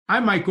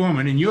I'm Mike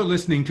Gorman, and you're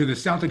listening to the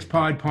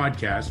CelticsPod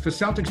podcast for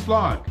Celtics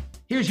Blog.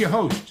 Here's your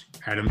host,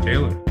 Adam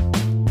Taylor.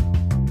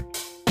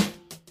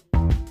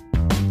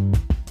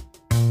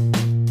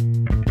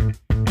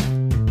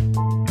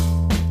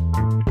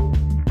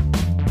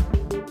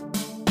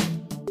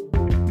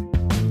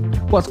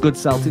 What's good,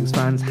 Celtics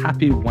fans?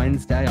 Happy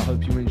Wednesday. I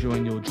hope you're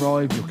enjoying your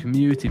drive, your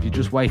commute. If you're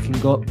just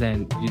waking up,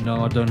 then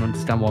I don't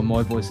understand why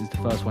my voice is the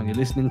first one you're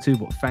listening to,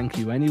 but thank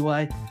you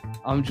anyway.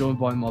 I'm joined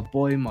by my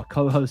boy, my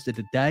co-host of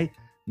the day,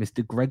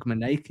 Mr. Greg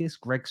Manakis.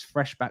 Greg's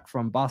fresh back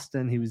from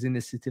Boston. He was in the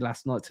city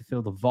last night to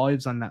feel the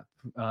vibes on that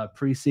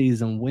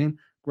preseason win.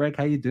 Greg,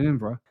 how you doing,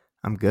 bro?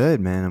 I'm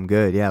good, man. I'm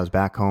good. Yeah, I was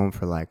back home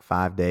for like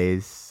 5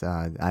 days.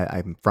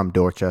 I'm from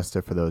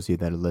Dorchester, for those of you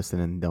that are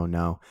listening and don't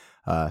know.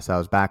 So I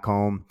was back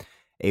home,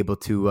 able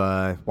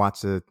to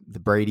watch the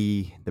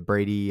Brady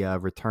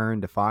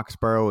return to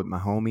Foxborough with my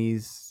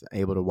homies,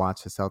 able to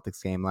watch the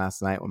Celtics game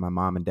last night with my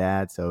mom and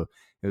dad. So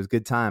it was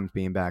good times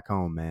being back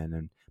home, man.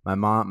 And my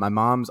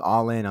mom's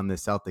all in on the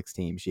Celtics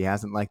team. She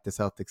hasn't liked the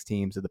Celtics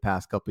teams of the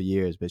past couple of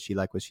years, but she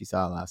liked what she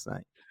saw last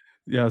night.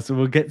 Yeah, so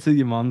we'll get to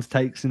your mom's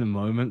takes in a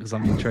moment because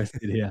I'm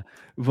interested here.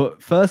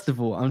 But first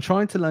of all, I'm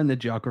trying to learn the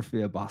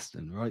geography of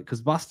Boston, right? Because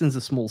Boston's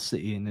a small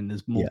city and then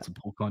there's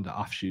multiple kind of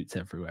offshoots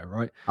everywhere,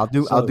 right? I'll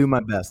do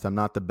my best. I'm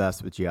not the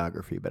best with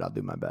geography, but I'll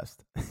do my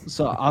best.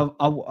 So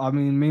I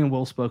mean, me and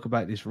Will spoke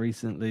about this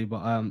recently,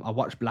 but I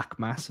watched Black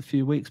Mass a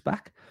few weeks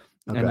back,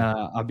 and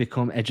I've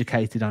become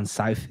educated on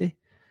Southie.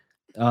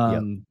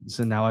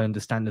 So now I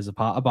understand there's a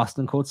part of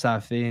Boston called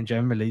Southie, and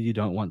generally you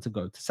don't want to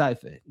go to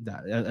Southie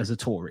as a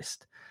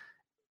tourist.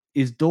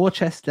 Is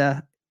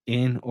Dorchester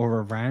in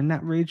or around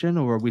that region,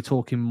 or are we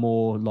talking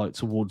more like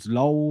towards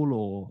Lowell?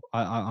 Or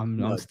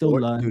I'm still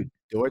learning. Dude,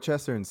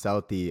 Dorchester and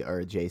Southie are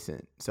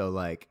adjacent, so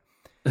like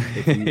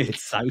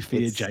it's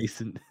Southie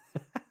adjacent.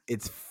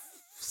 It's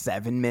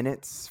 7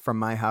 minutes from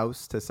my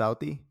house to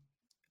Southie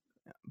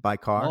by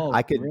car. Oh,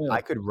 I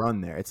could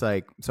run there. It's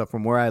like, so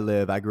from where I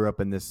live, I grew up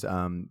in this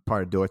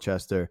part of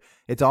Dorchester.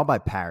 It's all by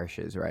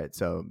parishes, right?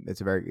 So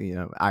it's a very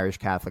Irish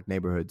Catholic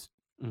neighborhoods.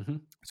 Mm-hmm.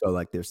 So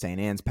like there's St.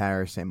 Anne's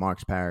Parish, St.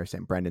 Mark's Parish,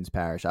 St. Brendan's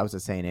Parish. I was a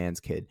St.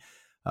 Anne's kid,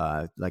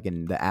 like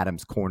in the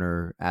Adams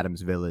Corner,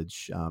 Adams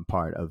Village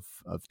part of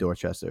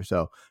Dorchester.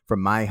 So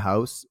from my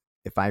house,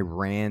 if I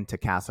ran to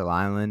Castle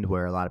Island,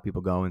 where a lot of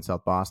people go in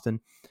South Boston,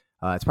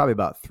 it's probably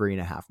about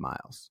 3.5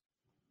 miles.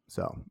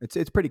 So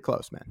it's pretty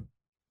close, man.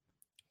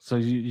 So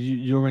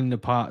you're in the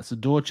part. So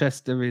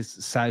Dorchester is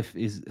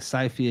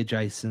Southie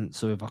adjacent.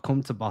 So if I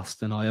come to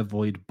Boston, I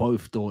avoid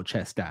both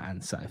Dorchester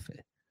and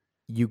Southie.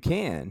 You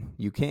can.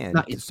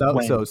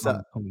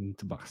 So coming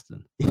to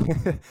Boston.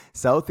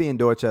 Southie and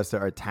Dorchester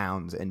are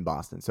towns in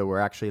Boston, so we're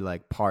actually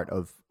like part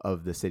of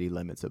the city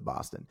limits of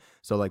Boston.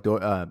 So like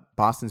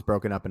Boston's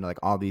broken up into like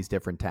all these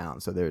different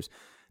towns. So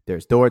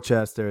there's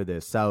Dorchester,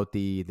 there's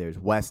Southie, there's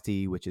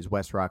Westie, which is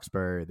West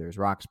Roxbury, there's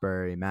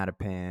Roxbury,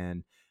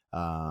 Mattapan.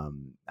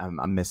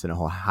 I'm missing a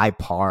whole High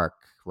Park,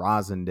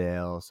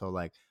 Rosendale. So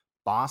like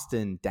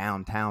Boston,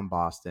 downtown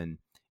Boston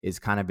is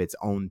kind of its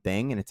own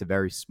thing, and it's a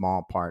very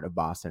small part of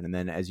Boston. And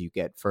then as you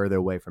get further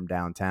away from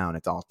downtown,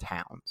 it's all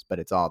towns, but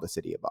it's all the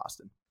city of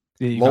Boston.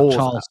 Yeah,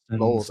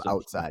 Lowell's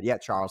outside. Yeah,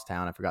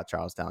 Charlestown. I forgot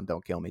Charlestown.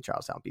 Don't kill me,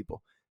 Charlestown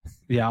people.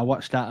 Yeah, I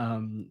watched that.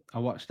 I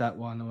watched that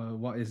one.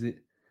 What is it?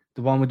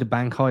 The one with the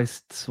bank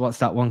heists. What's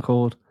that one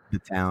called? The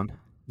Town.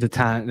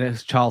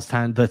 There's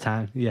Charlestown, The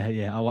Town.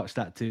 Yeah. I watched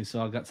that too.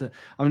 So I got to.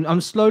 I'm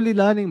slowly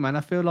learning, man.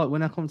 I feel like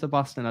when I come to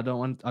Boston, I don't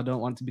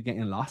want to be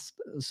getting lost.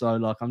 So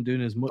like I'm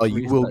doing as much.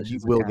 You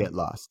will get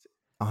lost.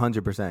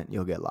 100%,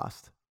 you'll get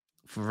lost.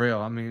 For real.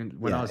 I mean,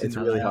 when I was in it's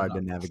really hard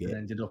to navigate. I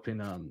ended up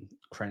in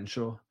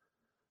Crenshaw,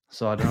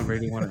 so I don't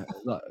really want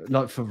to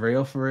like for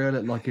real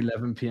at like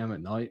 11 p.m. at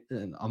night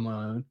and on my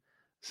own.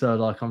 So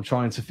like I'm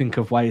trying to think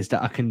of ways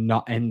that I can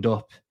not end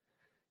up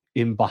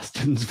in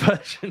Boston's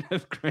version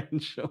of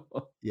Crenshaw.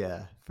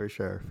 Yeah, for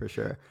sure.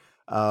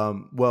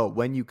 Well,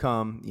 when you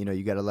come,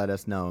 you got to let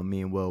us know.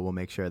 Me and Will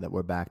make sure that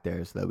we're back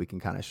there so that we can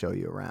kind of show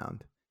you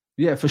around.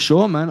 Yeah, for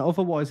sure, man.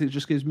 Otherwise, it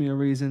just gives me a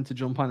reason to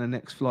jump on the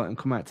next flight and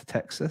come out to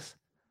Texas.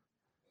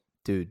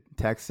 Dude,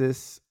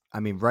 Texas, I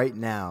mean, right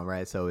now,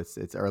 right? So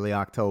it's early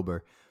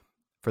October.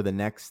 For the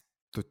next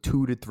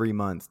 2 to 3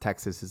 months,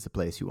 Texas is the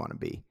place you want to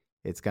be.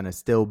 It's going to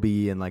still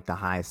be in like the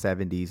high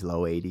 70s,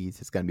 low 80s.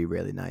 It's going to be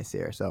really nice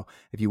here. So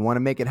if you want to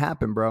make it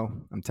happen, bro,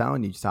 I'm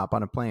telling you, just hop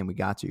on a plane. We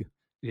got you.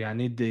 Yeah, I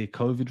need the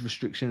COVID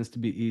restrictions to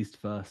be eased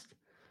first.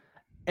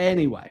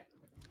 Anyway,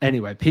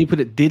 people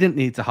that didn't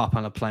need to hop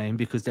on a plane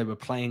because they were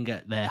playing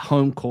at their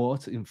home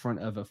court in front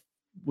of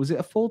was it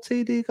a full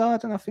TD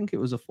garden? I think it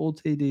was a full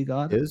TD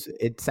garden.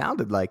 It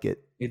sounded like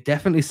it. It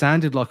definitely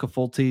sounded like a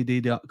full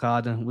TD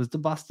garden. It was the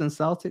Boston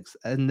Celtics,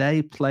 and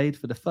they played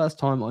for the first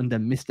time under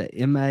Mr.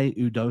 Ime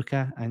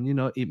Udoka. And,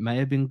 it may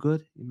have been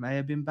good. It may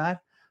have been bad.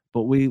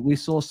 But we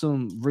saw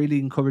some really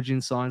encouraging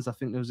signs. I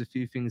think there was a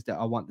few things that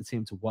I want the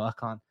team to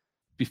work on.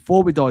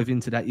 Before we dive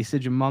into that, you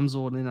said your mom's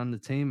all in on the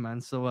team, man.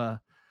 So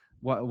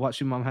what's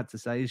your mom had to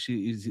say?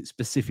 Is it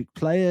specific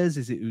players?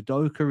 Is it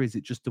Udoka? Is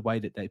it just the way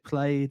that they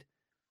played?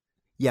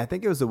 Yeah, I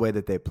think it was the way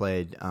that they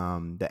played,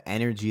 the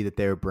energy that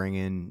they were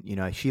bringing.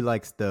 She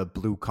likes the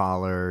blue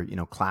collar,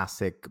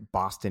 classic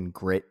Boston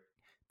grit,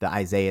 the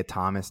Isaiah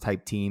Thomas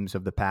type teams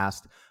of the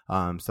past.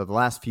 So the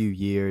last few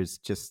years,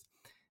 just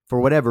for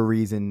whatever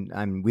reason,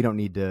 I mean, we don't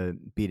need to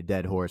beat a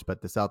dead horse,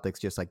 but the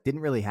Celtics just like didn't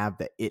really have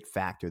the it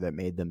factor that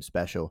made them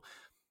special.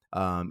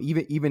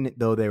 Even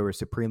though they were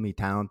supremely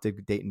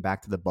talented, dating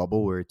back to the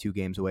bubble, we were 2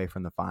 games away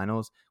from the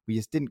finals. We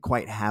just didn't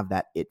quite have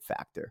that it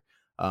factor.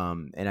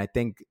 And I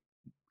think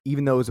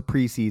even though it was a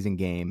preseason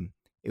game,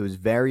 it was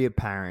very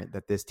apparent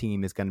that this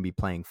team is going to be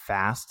playing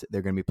fast.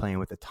 They're going to be playing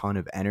with a ton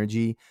of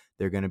energy.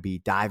 They're going to be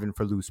diving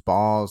for loose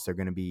balls. They're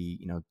going to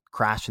be,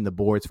 crashing the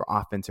boards for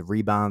offensive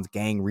rebounds,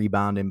 gang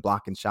rebounding,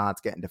 blocking shots,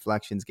 getting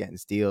deflections, getting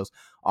steals,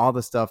 all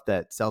the stuff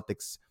that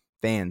Celtics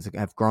fans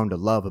have grown to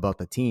love about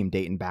the team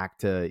dating back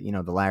to,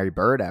 the Larry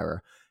Bird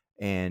era.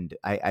 And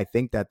I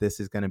think that this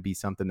is going to be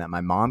something that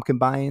my mom can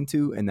buy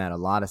into and that a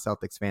lot of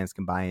Celtics fans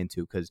can buy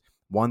into, because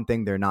one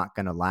thing they're not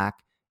going to lack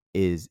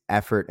is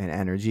effort and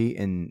energy.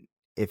 And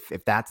if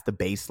that's the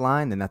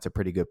baseline, then that's a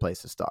pretty good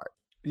place to start.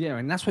 Yeah,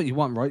 and that's what you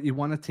want, right? You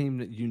want a team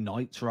that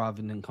unites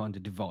rather than kind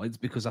of divides,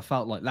 because I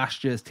felt like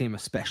last year's team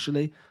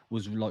especially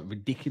was like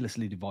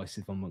ridiculously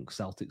divisive amongst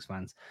Celtics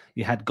fans.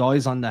 You had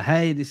guys on the,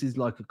 hey, this is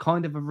like a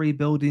kind of a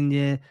rebuilding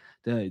year.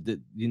 There's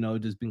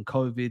been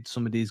COVID.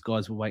 Some of these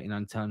guys were waiting on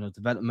internal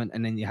development.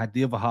 And then you had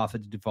the other half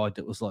of the divide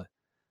that was like,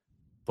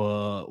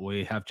 but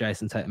we have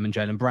Jason Tatum and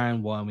Jaylen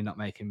Brown. Why are we not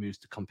making moves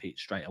to compete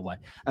straight away?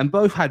 And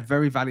both had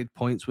very valid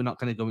points. We're not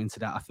going to go into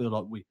that. I feel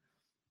like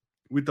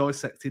we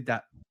dissected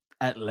that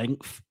at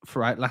length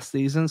throughout last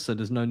season, so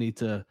there's no need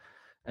to,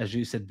 as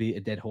you said, beat a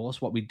dead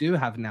horse. What we do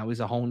have now is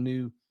a whole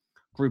new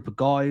group of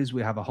guys.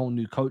 We have a whole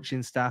new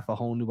coaching staff, a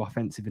whole new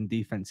offensive and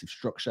defensive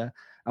structure.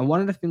 And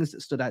one of the things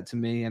that stood out to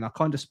me, and I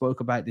kind of spoke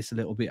about this a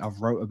little bit, I've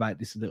wrote about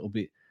this a little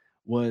bit,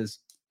 was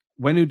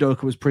when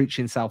Udoka was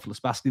preaching selfless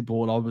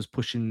basketball, I was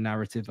pushing the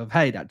narrative of,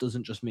 hey, that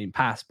doesn't just mean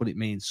pass, but it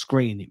means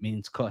screen, it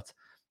means cut.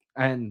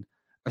 And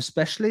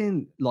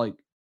especially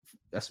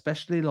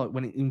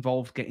when it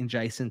involved getting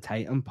Jason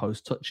Tatum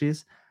post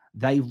touches,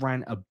 they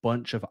ran a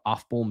bunch of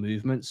off-ball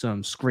movements,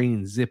 some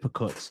screens, zipper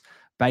cuts,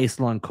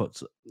 baseline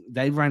cuts.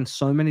 They ran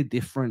so many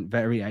different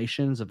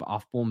variations of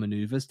off-ball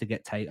maneuvers to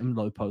get Tatum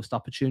low post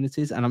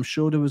opportunities. And I'm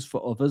sure there was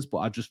for others, but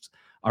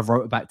I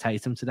wrote about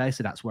Tatum today,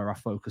 so that's where I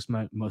focused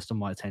most of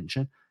my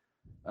attention.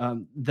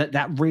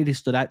 That really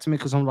stood out to me,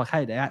 because I'm like,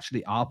 hey, they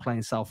actually are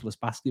playing selfless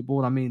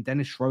basketball. I mean,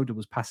 Dennis Schroeder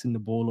was passing the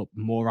ball up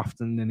more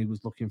often than he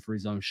was looking for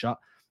his own shot.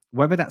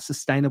 Whether that's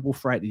sustainable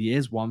throughout the year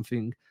is one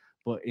thing,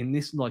 but in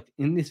this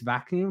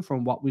vacuum,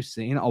 from what we've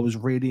seen, I was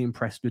really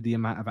impressed with the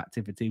amount of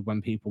activity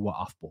when people were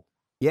off ball.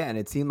 Yeah, and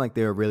it seemed like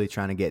they were really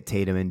trying to get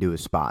Tatum into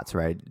his spots,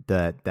 right?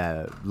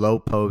 The low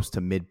post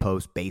to mid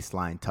post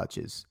baseline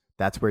touches.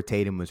 That's where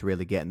Tatum was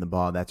really getting the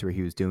ball. That's where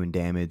he was doing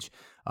damage.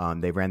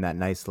 They ran that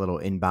nice little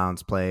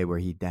inbounds play where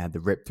he had the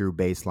rip through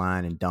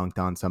baseline and dunked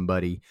on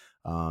somebody.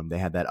 They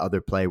had that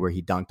other play where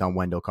he dunked on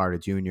Wendell Carter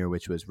Jr.,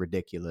 which was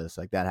ridiculous.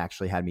 Like, that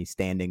actually had me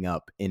standing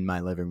up in my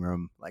living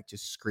room, like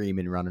just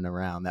screaming, running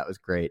around. That was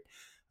great.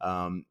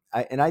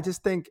 I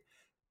just think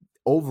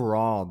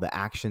overall the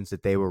actions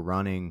that they were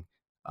running,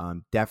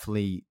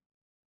 definitely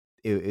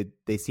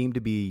they seem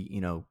to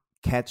be,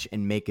 catch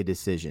and make a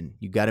decision.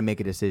 You got to make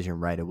a decision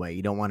right away.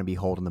 You don't want to be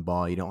holding the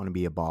ball. You don't want to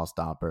be a ball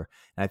stopper.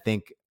 And I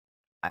think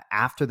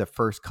after the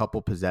first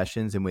couple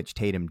possessions in which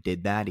Tatum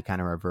did that, he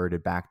kind of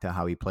reverted back to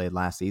how he played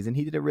last season.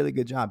 He did a really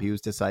good job. He was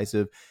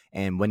decisive.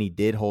 And when he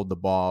did hold the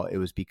ball, it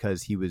was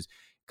because he was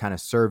kind of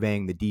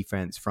surveying the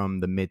defense from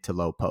the mid to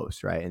low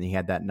post, right? And he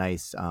had that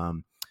nice,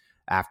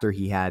 after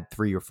he had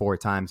 3 or 4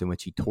 times in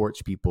which he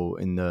torched people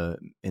in the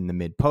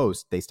mid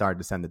post, they started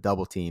to send the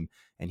double team,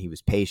 and he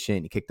was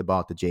patient. He kicked the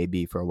ball to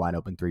JB for a wide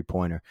open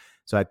 3-pointer.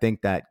 So I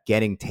think that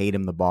getting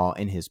Tatum the ball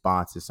in his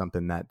spots is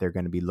something that they're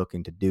going to be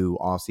looking to do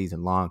all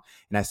season long.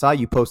 And I saw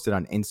you posted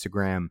on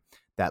Instagram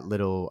that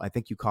little, I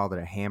think you called it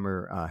a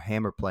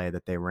hammer play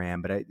that they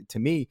ran, but to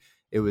me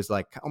it was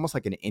like almost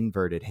like an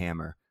inverted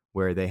hammer,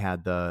 where they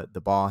had the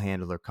ball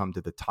handler come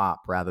to the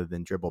top rather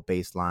than dribble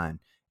baseline.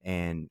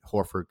 And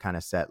Horford kind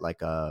of set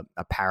like a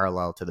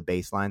parallel to the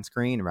baseline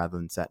screen rather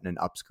than setting an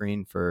up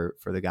screen for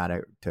the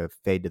guy to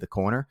fade to the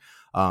corner.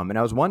 And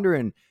I was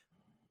wondering,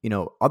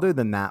 other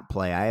than that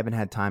play, I haven't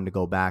had time to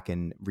go back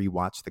and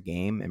rewatch the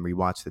game and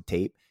rewatch the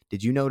tape.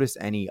 Did you notice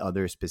any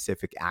other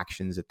specific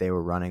actions that they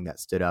were running that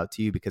stood out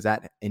to you? Because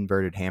that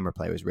inverted hammer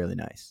play was really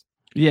nice.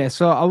 Yeah,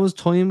 so I was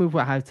toying with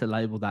how to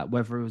label that,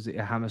 whether it was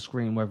a hammer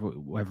screen,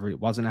 whether it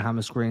wasn't a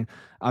hammer screen.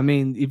 I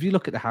mean, if you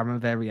look at the hammer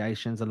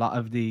variations, a lot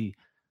of the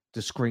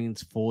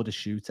screens for the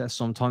shooter,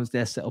 sometimes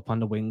they're set up on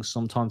the wings,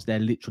 sometimes they're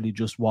literally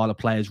just while a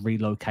player's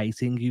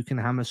relocating, you can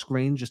hammer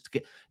screen just to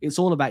get, it's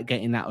all about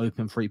getting that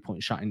open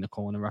 3-point shot in the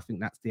corner. I think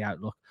that's the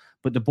outlook.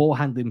 But the ball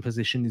handling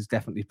position is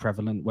definitely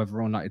prevalent,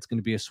 whether or not it's going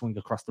to be a swing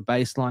across the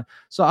baseline.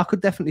 So I could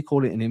definitely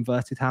call it an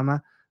inverted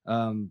hammer.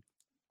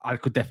 I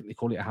could definitely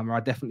call it a hammer. I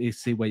definitely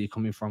see where you're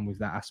coming from with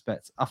that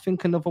aspect. I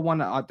think another one,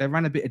 they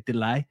ran a bit of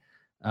delay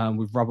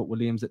with Robert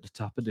Williams at the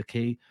top of the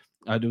key.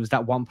 There was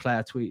that one play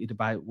I tweeted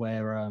about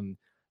where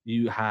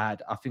you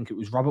had, I think it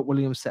was Robert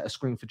Williams set a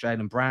screen for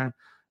Jaylen Brown.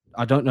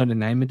 I don't know the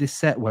name of this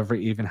set, whether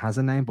it even has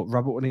a name, but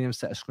Robert Williams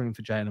set a screen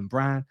for Jaylen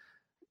Brown.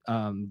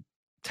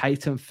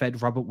 Tatum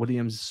fed Robert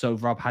Williams, so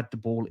Rob had the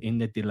ball in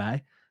the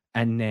delay,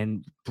 and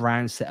then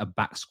Brown set a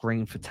back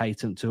screen for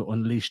Tatum to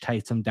unleash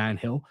Tatum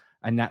downhill.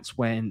 And that's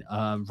when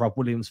Rob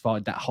Williams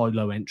fired that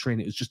high-low entry,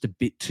 and it was just a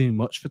bit too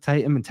much for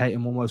Tatum, and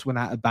Tatum almost went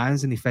out of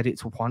bounds, and he fed it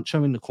to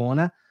Juancho in the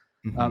corner.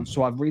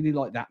 So I really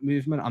like that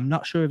movement. I'm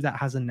not sure if that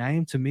has a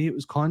name. To me, it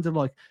was kind of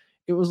like,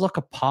 it was like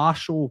a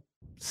partial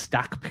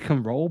stack pick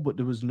and roll, but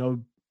there was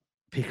no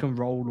pick and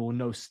roll or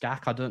no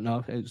stack. I don't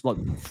know. It was like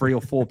 3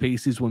 or 4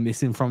 pieces were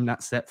missing from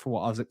that set for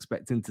what I was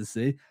expecting to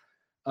see.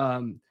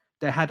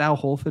 They had Al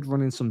Horford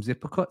running some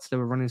zipper cuts. They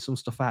were running some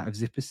stuff out of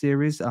zipper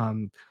series.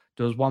 There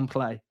was one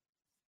play.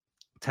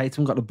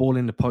 Tatum got the ball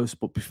in the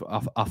post, but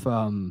off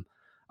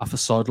a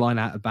sideline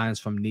out of bounds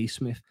from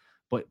Neesmith.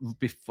 But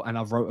before, and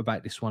I wrote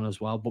about this one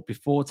as well. But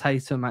before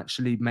Tatum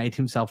actually made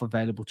himself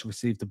available to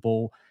receive the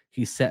ball,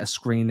 he set a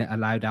screen that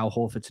allowed Al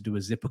Horford to do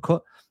a zipper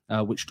cut,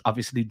 which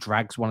obviously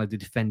drags one of the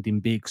defending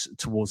bigs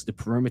towards the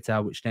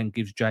perimeter, which then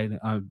gives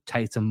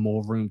Tatum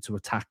more room to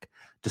attack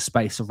the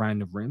space around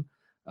the rim.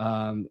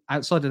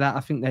 Outside of that, I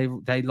think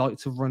they like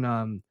to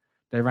run.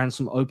 They ran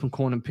some open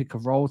corner and pick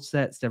and roll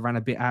sets. They ran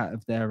a bit out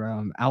of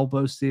their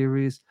elbow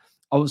series.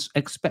 I was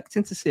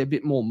expecting to see a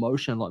bit more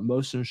motion, like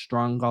motion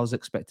strong. I was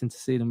expecting to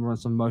see them run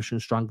some motion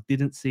strong.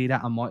 Didn't see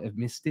that. I might have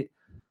missed it.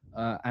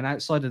 And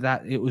outside of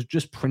that, it was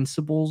just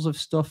principles of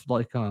stuff.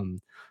 Like,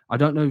 I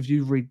don't know if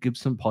you read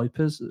Gibson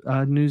Piper's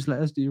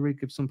newsletters. Do you read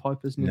Gibson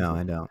Piper's newsletters? No,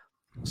 I don't.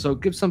 So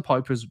Gibson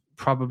Piper's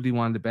probably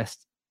one of the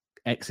best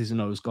X's and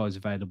O's guys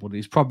available.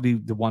 He's probably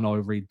the one I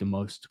read the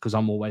most because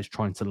I'm always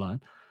trying to learn.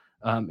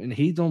 And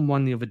he done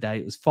one the other day.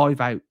 It was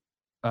 5 out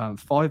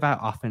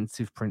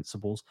offensive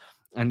principles.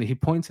 And he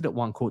pointed at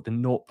one called the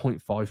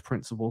 0.5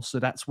 principle. So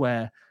that's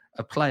where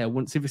a player,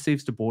 once he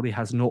receives the ball, he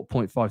has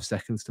 0.5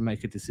 seconds to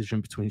make a decision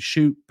between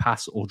shoot,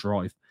 pass, or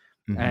drive.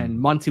 And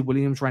Monty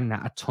Williams ran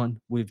that a ton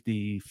with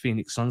the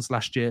Phoenix Suns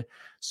last year.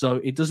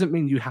 So it doesn't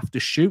mean you have to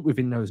shoot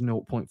within those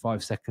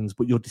 0.5 seconds,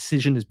 but your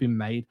decision has been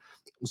made.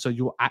 So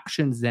your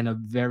actions then are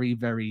very,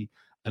 very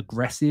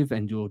aggressive,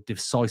 and you're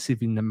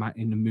decisive in the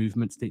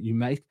movements that you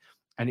make.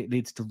 And it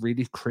leads to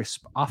really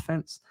crisp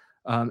offense.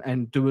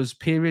 And there was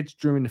periods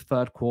during the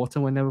third quarter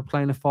when they were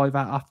playing a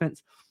 5-out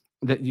offense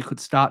that you could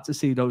start to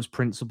see those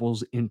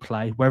principles in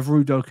play. Whether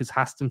Udoka's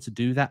asked them to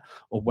do that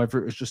or whether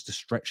it was just a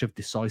stretch of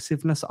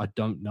decisiveness, I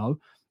don't know.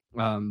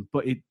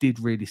 But it did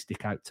really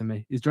stick out to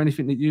me. Is there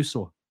anything that you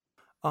saw?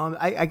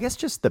 I guess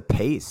just the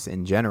pace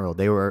in general.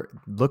 They were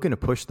looking to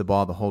push the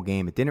ball the whole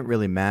game. It didn't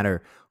really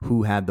matter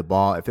who had the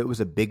ball. If it was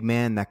a big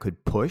man that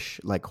could push,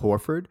 like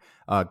Horford,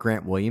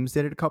 Grant Williams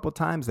did it a couple of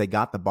times. They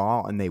got the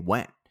ball and they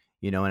went.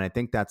 And I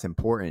think that's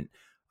important.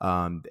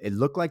 It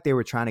looked like they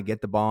were trying to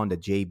get the ball into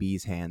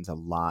JB's hands a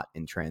lot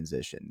in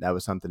transition. That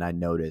was something I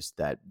noticed,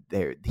 that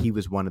he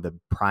was one of the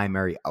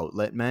primary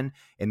outlet men.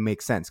 It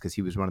makes sense because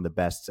he was one of the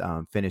best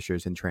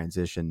finishers in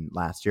transition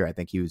last year. I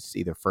think he was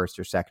either first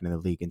or second in the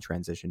league in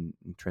transition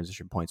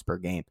points per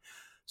game.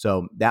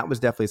 So that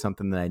was definitely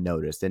something that I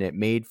noticed, and it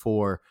made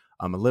for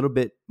a little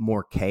bit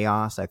more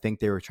chaos. I think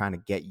they were trying to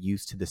get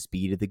used to the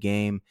speed of the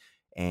game,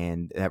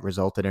 and that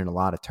resulted in a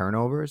lot of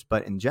turnovers.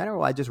 But in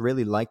general, I just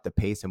really liked the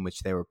pace in which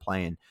they were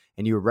playing.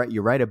 And you're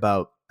right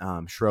about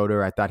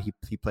Schroeder. I thought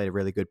he played a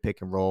really good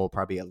pick and roll,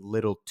 probably a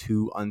little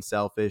too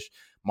unselfish.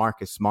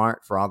 Marcus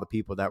Smart, for all the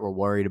people that were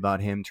worried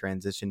about him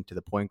transition to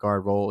the point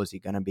guard role, is he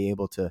going to be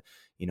able to,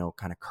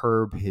 kind of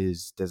curb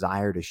his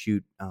desire to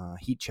shoot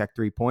heat check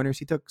 3-pointers?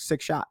 He took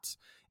 6 shots.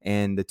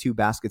 And the 2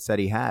 baskets that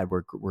he had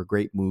were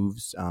great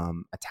moves,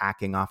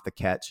 attacking off the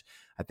catch.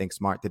 I think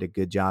Smart did a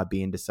good job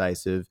being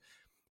decisive.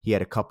 He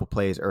had a couple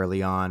plays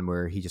early on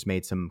where he just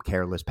made some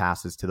careless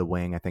passes to the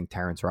wing. I think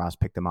Terrence Ross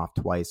picked him off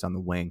twice on the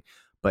wing.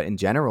 But in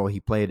general, he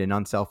played an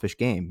unselfish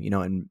game,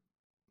 and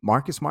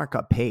Marcus Smart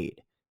got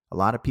paid. A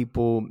lot of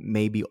people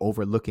may be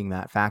overlooking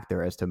that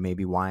factor as to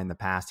maybe why in the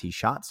past he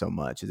shot so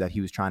much, is that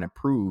he was trying to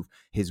prove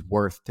his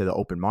worth to the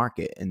open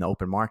market, and the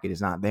open market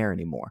is not there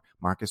anymore.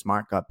 Marcus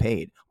Smart got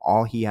paid.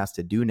 All he has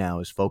to do now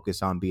is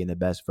focus on being the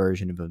best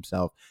version of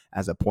himself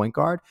as a point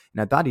guard,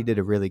 and I thought he did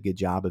a really good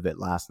job of it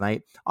last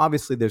night.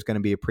 Obviously, there's going to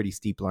be a pretty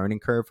steep learning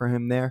curve for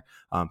him there,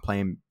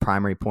 playing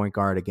primary point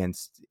guard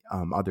against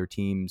other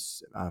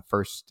teams'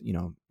 first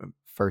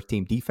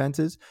team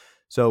defenses.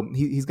 So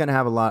he's going to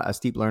have a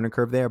steep learning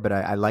curve there, but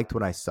I liked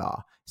what I saw.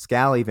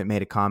 Scal even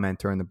made a comment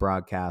during the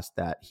broadcast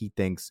that he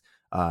thinks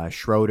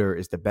Schroeder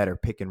is the better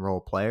pick and roll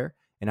player,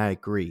 and I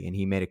agree. And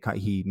he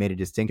made a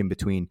distinction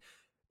between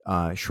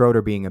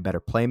Schroeder being a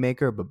better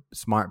playmaker, but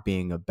Smart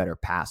being a better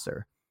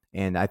passer.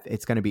 And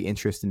it's going to be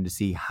interesting to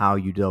see how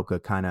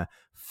Udoka kind of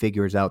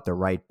figures out the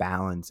right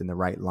balance and the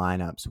right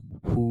lineups,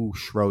 who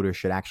Schroeder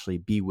should actually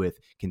be with,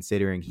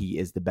 considering he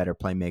is the better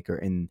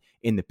playmaker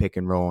in the pick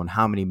and roll, and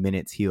how many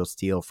minutes he'll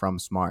steal from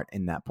Smart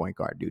in that point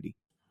guard duty.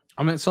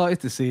 I'm excited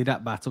to see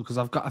that battle because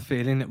I've got a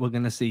feeling that we're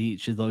going to see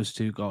each of those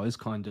two guys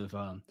kind of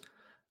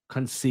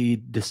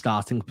concede the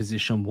starting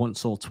position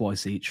once or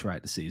twice each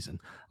throughout the season.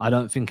 I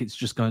don't think it's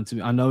just going to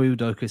be. I know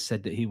Udoka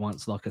said that he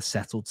wants like a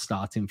settled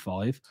starting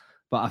five,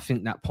 but I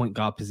think that point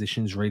guard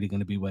position is really going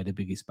to be where the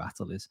biggest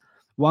battle is.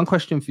 One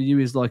question for you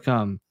is like,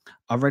 I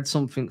read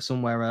something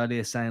somewhere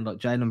earlier saying like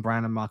Jaylen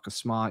Brown and Marcus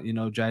Smart,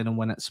 Jaylen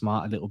went at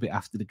Smart a little bit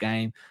after the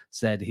game,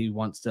 said he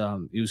wants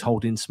to, he was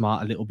holding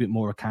Smart a little bit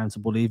more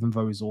accountable, even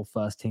though he's all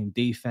first team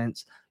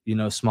defense.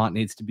 Smart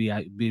needs to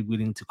be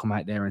willing to come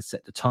out there and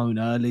set the tone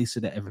early so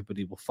that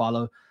everybody will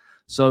follow.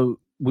 So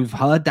we've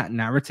heard that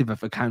narrative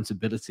of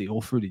accountability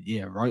all through the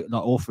year, right?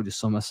 Like all through the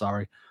summer,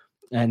 sorry.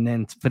 And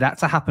then for that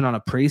to happen on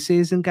a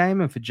preseason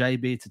game and for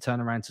JB to turn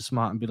around to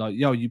Smart and be like,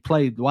 yo, you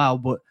played well,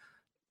 but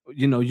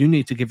you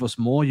need to give us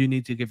more. You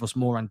need to give us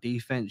more on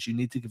defense. You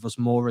need to give us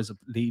more as a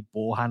lead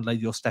ball handler.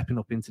 You're stepping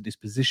up into this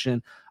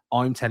position.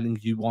 I'm telling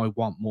you, I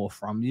want more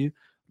from you.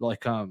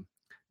 Like,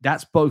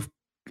 that's both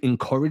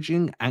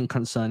encouraging and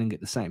concerning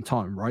at the same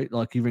time, right?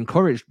 Like, you're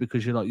encouraged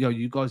because you're like, yo,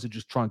 you guys are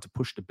just trying to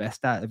push the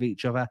best out of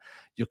each other.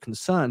 You're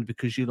concerned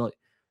because you're like,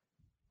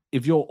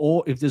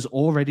 if there's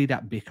already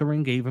that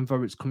bickering, even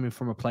though it's coming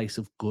from a place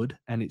of good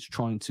and it's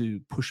trying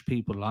to push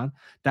people on,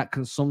 that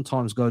can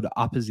sometimes go the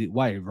opposite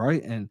way,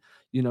 right? And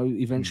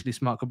eventually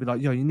Smart could be like,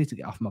 yo, you need to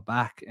get off my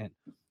back. And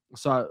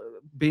so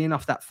being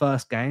off that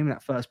first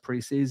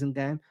preseason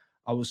game,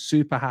 I was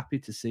super happy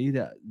to see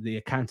that the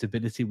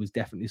accountability was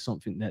definitely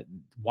something that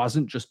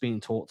wasn't just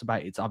being talked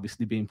about. It's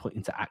obviously being put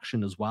into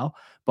action as well.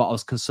 But I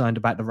was concerned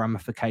about the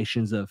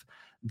ramifications of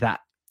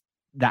that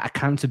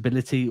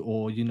accountability,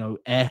 or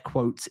air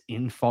quotes,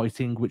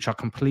 infighting, which I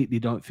completely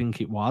don't think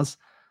it was,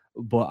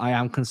 but I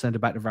am concerned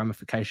about the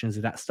ramifications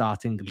of that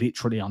starting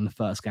literally on the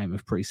first game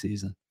of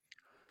preseason.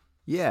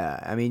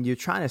 Yeah, I mean, you're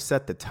trying to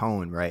set the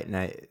tone, right?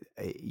 And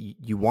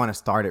you want to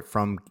start it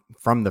from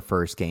the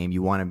first game.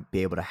 You want to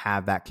be able to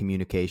have that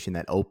communication,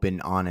 that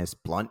open,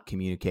 honest, blunt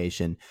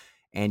communication,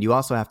 and you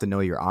also have to know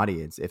your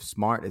audience. If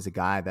Smart is a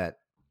guy that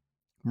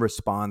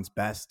responds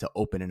best to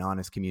open and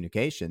honest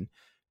communication,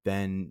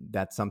 then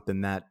that's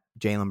something that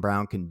Jaylen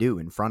Brown can do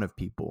in front of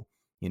people.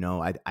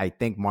 I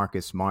think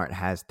Marcus Smart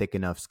has thick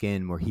enough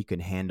skin where he can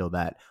handle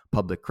that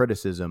public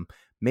criticism.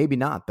 Maybe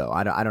not, though.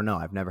 I don't know.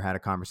 I've never had a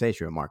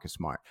conversation with Marcus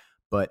Smart.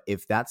 But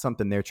if that's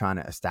something they're trying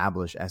to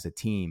establish as a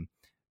team,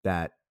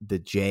 that the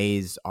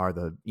Jays are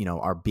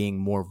are being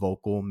more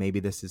vocal, maybe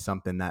this is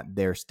something that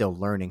they're still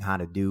learning how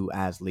to do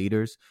as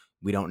leaders.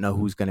 We don't know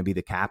who's going to be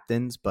the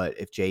captains, but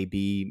if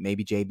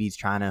maybe JB's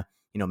trying to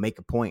make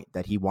a point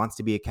that he wants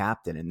to be a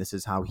captain, and this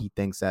is how he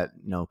thinks that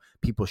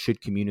people should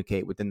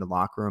communicate within the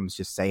locker rooms.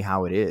 Just say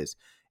how it is,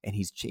 and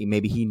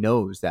maybe he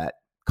knows that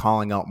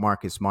calling out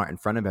Marcus Smart in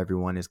front of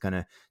everyone is going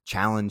to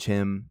challenge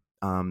him.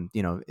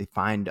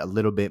 Find a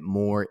little bit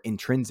more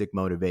intrinsic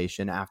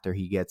motivation after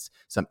he gets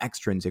some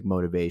extrinsic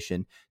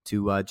motivation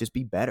to just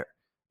be better.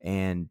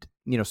 And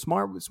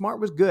Smart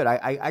was good.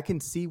 I can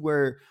see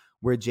where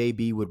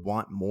JB would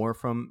want more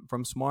from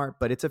Smart,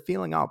 but it's a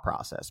feeling out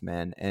process,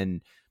 man.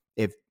 And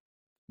if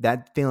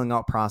that feeling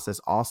out process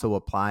also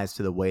applies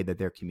to the way that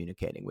they're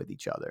communicating with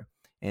each other,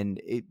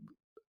 and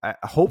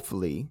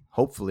hopefully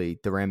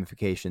the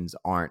ramifications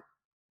aren't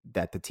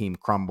that the team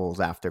crumbles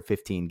after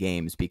 15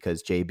 games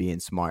because JB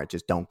and Smart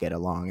just don't get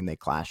along and they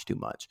clash too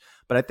much.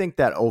 But I think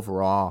that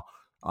overall,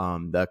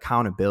 the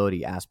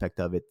accountability aspect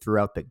of it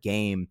throughout the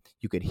game,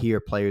 you could hear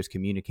players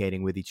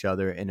communicating with each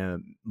other in a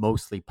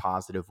mostly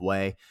positive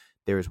way.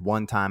 There was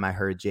one time I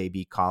heard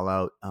JB call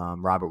out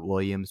Robert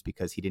Williams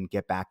because he didn't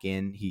get back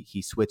in.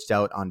 He switched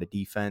out on the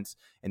defense,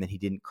 and then he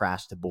didn't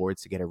crash the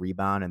boards to get a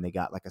rebound, and they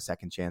got like a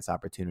second chance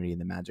opportunity, and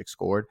the Magic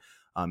scored.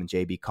 And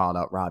JB called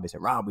out Rob. He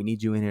said, "Rob, we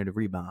need you in here to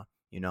rebound."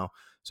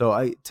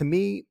 So to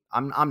me,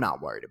 I'm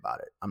not worried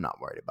about it.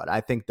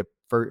 I think the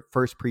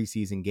first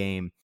preseason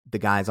game, the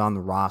guys on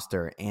the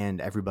roster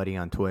and everybody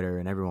on Twitter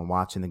and everyone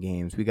watching the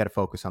games, we got to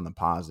focus on the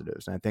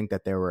positives. And I think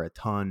that there were a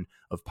ton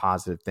of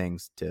positive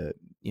things to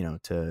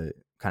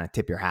kind of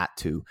tip your hat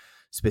to.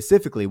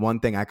 Specifically,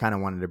 one thing I kind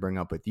of wanted to bring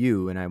up with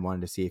you, and I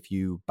wanted to see if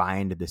you buy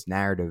into this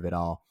narrative at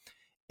all,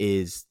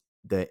 is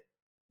the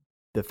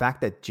fact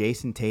that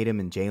Jason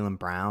Tatum and Jaylen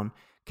Brown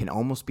can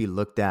almost be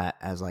looked at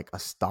as like a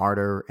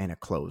starter and a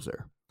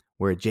closer,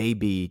 where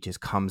JB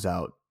just comes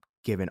out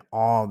giving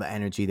all the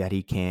energy that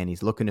he can.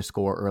 He's looking to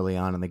score early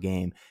on in the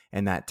game,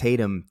 and that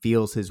Tatum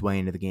feels his way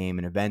into the game,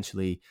 and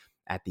eventually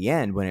at the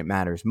end, when it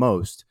matters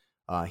most,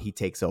 he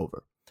takes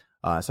over.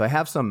 So I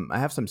have some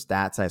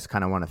stats I just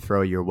kind of want to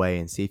throw your way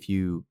and see if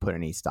you put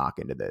any stock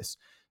into this.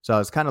 So I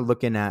was kind of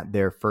looking at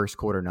their first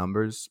quarter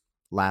numbers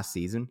last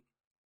season.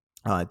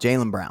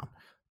 Jaylen Brown,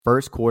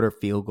 first quarter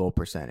field goal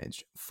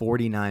percentage,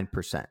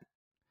 49%.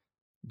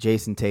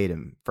 Jason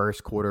Tatum,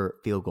 first quarter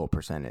field goal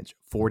percentage,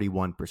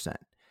 41%.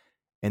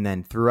 And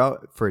then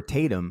throughout for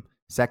Tatum,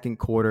 second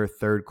quarter,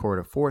 third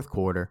quarter, fourth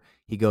quarter,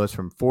 he goes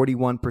from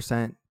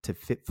 41% to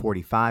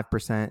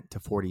 45% to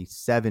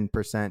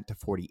 47% to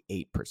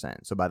 48%.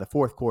 So by the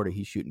fourth quarter,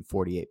 he's shooting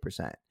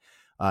 48%.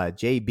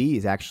 JB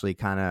is actually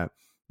kind of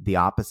the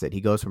opposite.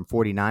 He goes from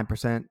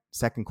 49%,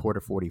 second quarter,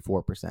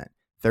 44%,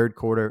 third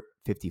quarter,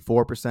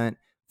 54%,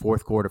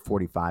 fourth quarter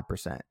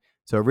 45%.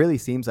 So it really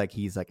seems like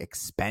he's like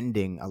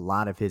expending a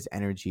lot of his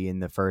energy in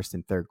the first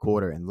and third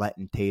quarter and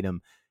letting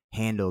Tatum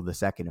handle the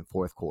second and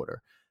fourth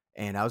quarter.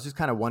 And I was just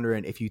kind of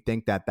wondering if you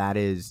think that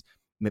is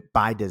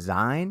by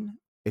design,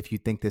 if you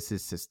think this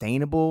is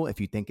sustainable, if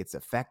you think it's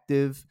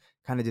effective,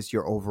 kind of just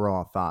your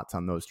overall thoughts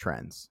on those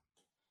trends.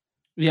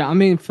 Yeah, I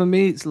mean, for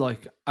me, it's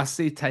like I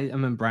see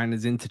Tatum and Brown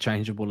as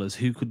interchangeable as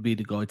who could be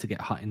the guy to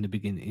get hot in the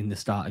beginning, in the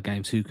start of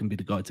games, who can be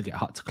the guy to get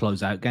hot to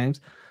close out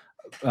games.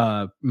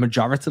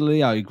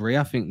 Majoritarily, I agree.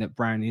 I think that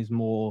Brown is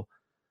more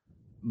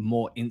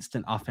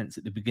instant offense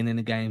at the beginning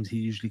of games.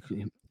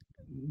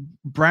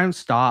 Brown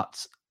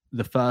starts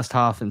the first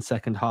half and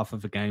second half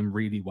of a game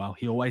really well.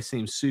 He always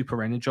seems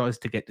super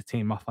energized to get the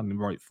team off on the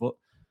right foot.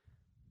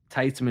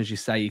 Tatum, as you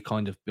say, he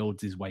kind of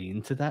builds his way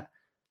into that.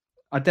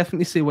 I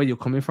definitely see where you're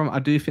coming from. I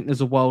do think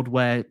there's a world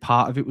where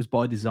part of it was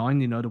by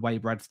design, you know, the way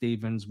Brad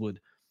Stevens would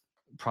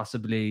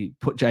possibly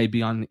put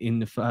JB on in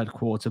the third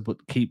quarter, but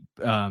keep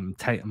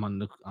Tatum on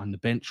the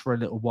bench for a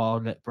little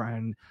while, let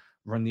Brown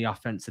run the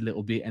offense a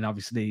little bit. And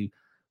obviously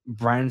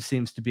Brown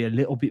seems to be a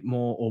little bit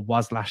more, or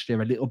was last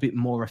year, a little bit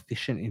more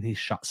efficient in his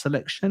shot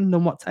selection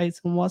than what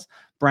Tatum was.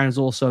 Brown's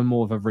also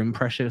more of a rim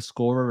pressure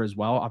scorer as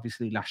well.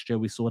 Obviously last year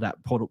we saw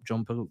that pull-up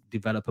jumper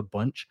develop a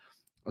bunch.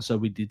 So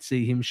we did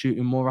see him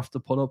shooting more off the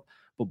pull-up.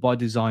 But by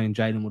design,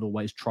 Jalen would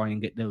always try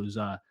and get those,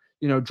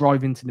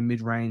 drive into the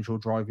mid-range or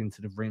drive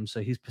into the rim.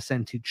 So his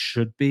percentage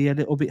should be a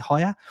little bit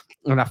higher.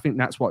 And I think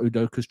that's what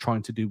Udoka's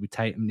trying to do with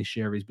Tatum this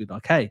year, is be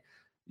like, hey,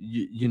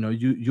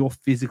 your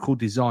physical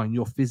design,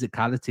 your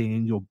physicality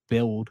and your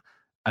build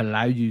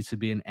allow you to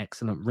be an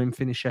excellent rim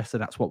finisher. So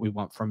that's what we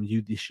want from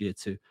you this year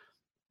too.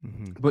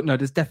 Mm-hmm. But no,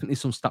 there's definitely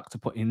some stock to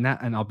put in that.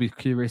 And I'll be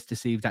curious to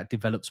see if that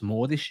develops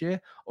more this year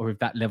or if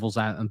that levels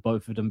out and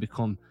both of them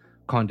become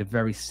kind of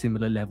very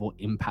similar level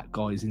impact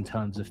guys in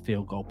terms of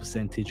field goal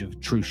percentage,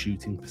 of true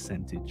shooting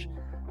percentage.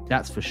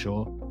 That's for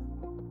sure.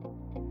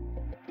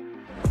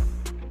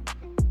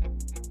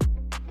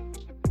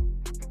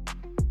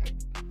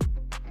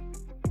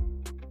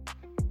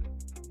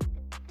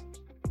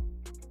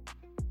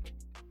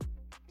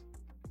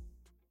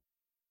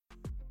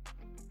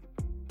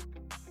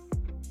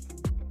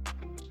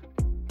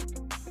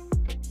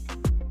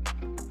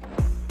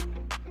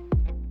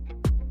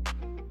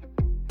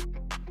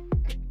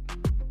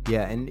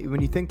 Yeah, and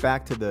when you think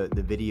back to the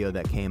video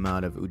that came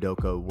out of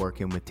Udoka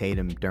working with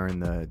Tatum during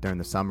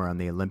the summer on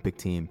the Olympic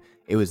team,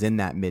 it was in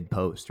that mid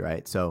post,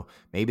 right? So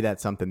maybe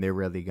that's something they're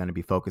really going to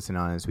be focusing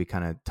on, as we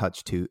kind of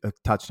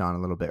touched on a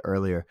little bit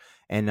earlier.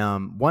 And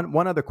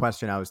one other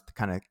question I was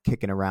kind of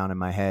kicking around in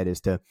my head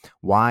is to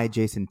why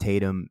Jason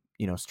Tatum,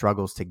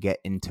 struggles to get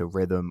into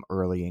rhythm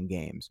early in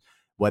games,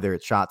 whether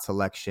it's shot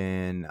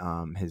selection,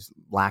 his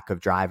lack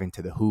of driving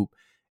to the hoop.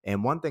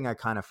 And one thing I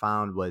kind of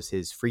found was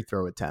his free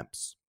throw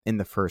attempts in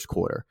the first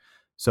quarter.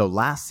 So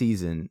last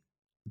season,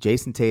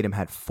 Jason Tatum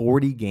had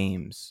 40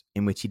 games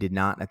in which he did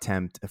not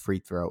attempt a free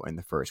throw in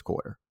the first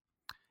quarter.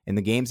 In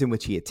the games in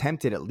which he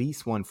attempted at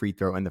least one free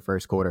throw in the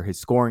first quarter, his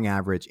scoring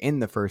average in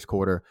the first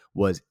quarter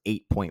was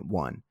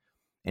 8.1.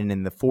 And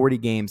in the 40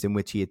 games in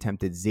which he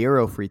attempted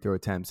 0 free throw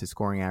attempts, his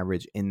scoring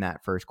average in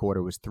that first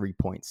quarter was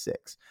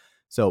 3.6.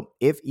 So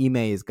if Ime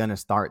is going to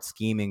start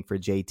scheming for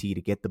JT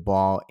to get the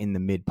ball in the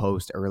mid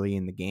post early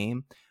in the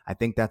game, I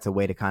think that's a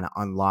way to kind of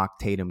unlock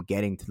Tatum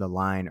getting to the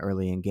line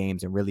early in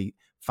games and really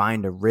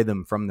find a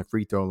rhythm from the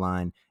free throw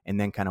line and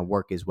then kind of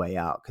work his way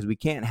out. Because we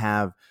can't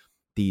have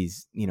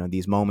these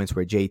moments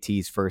where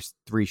JT's first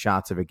 3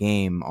 shots of a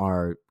game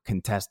are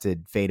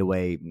contested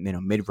fadeaway,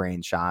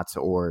 mid-range shots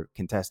or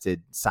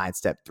contested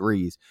sidestep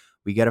threes.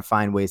 We got to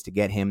find ways to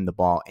get him the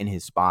ball in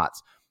his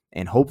spots.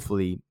 And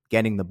hopefully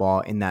getting the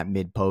ball in that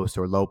mid post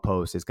or low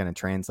post is going to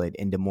translate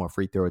into more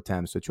free throw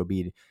attempts, which will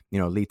be,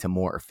 lead to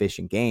more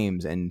efficient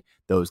games. And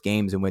those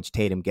games in which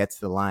Tatum gets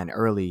to the line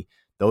early,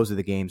 those are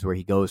the games where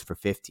he goes for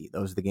 50.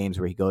 Those are the games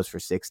where he goes for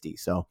 60.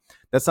 So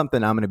that's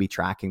something I'm going to be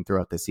tracking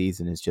throughout the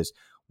season, is just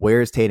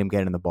where is Tatum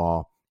getting the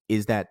ball?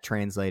 Is that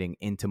translating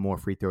into more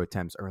free throw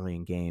attempts early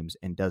in games?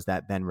 And does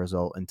that then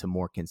result into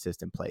more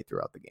consistent play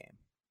throughout the game?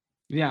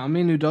 Yeah, I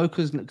mean,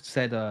 Udoka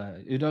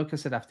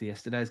said after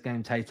yesterday's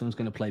game, Tatum's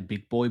going to play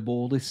big boy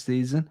ball this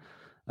season.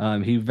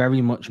 He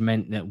very much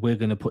meant that we're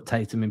going to put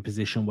Tatum in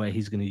position where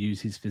he's going to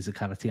use his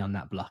physicality on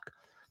that block.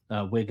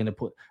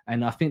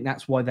 And I think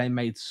that's why they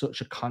made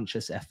such a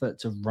conscious effort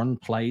to run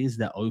plays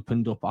that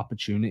opened up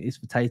opportunities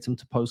for Tatum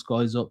to post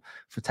guys up,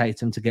 for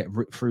Tatum to get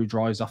ripped through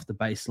drives off the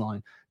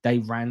baseline. They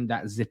ran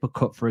that zipper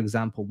cut, for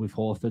example, with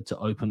Horford to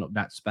open up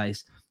that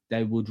space.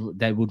 They would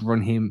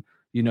run him.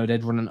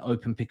 They'd run an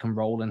open pick and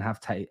roll and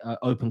have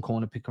open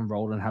corner pick and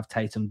roll and have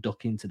Tatum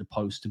duck into the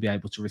post to be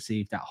able to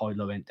receive that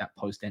high-low end, that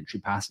post entry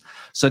pass.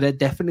 So they're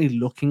definitely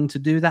looking to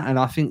do that. And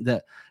I think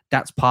that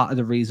that's part of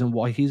the reason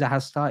why he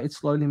has started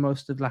slowly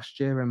most of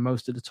last year and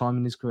most of the time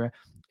in his career,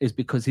 is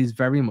because he's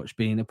very much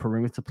being a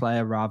perimeter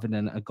player rather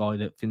than a guy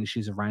that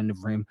finishes around the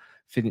rim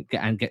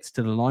and gets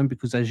to the line.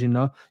 Because as you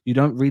know, you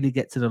don't really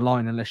get to the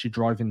line unless you're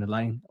driving the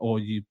lane or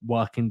you're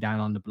working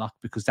down on the block,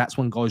 because that's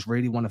when guys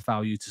really want to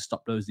foul you to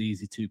stop those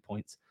easy 2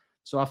 points.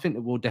 So I think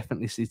that we'll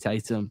definitely see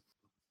Tatum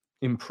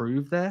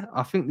improve there.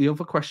 I think the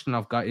other question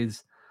I've got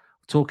is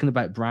talking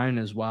about Brown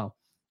as well.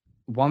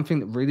 One thing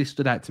that really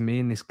stood out to me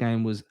in this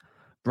game was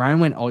Brown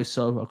went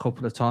ISO a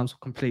couple of times,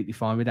 completely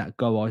fine with that,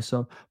 go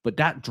ISO. But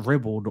that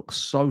dribble looked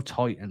so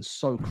tight and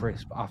so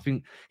crisp. I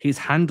think his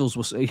handles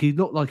he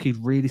looked like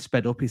he'd really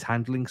sped up his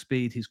handling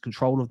speed. His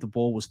control of the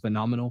ball was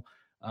phenomenal.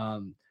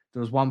 There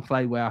was one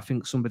play where I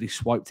think somebody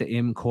swiped at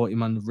him, caught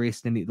him on the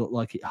wrist, and it looked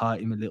like it hurt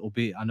him a little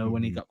bit. I know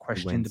when he got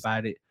questioned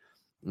about it,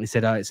 he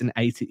said it's an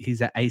 80,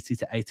 he's at 80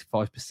 to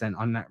 85%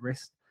 on that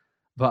wrist.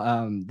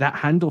 But that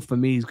handle for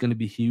me is going to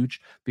be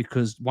huge,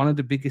 because one of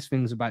the biggest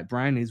things about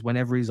Brown is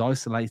whenever he's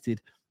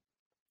isolated,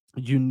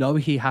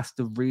 he has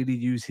to really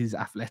use his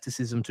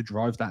athleticism to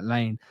drive that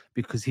lane,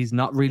 because he's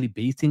not really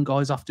beating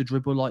guys off the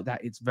dribble like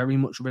that. It's very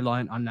much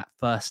reliant on that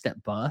first step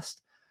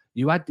burst.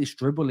 You add this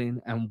dribbling,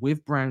 and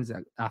with Brown's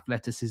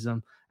athleticism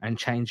and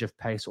change of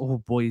pace, oh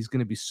boy, he's going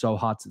to be so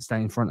hard to stay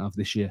in front of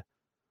this year.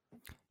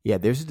 Yeah,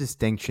 there's a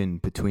distinction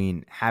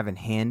between having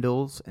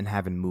handles and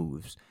having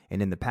moves. And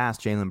in the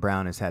past, Jaylen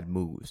Brown has had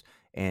moves.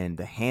 And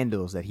the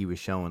handles that he was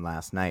showing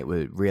last night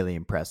were really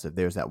impressive.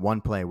 There's that one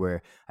play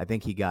where I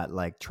think he got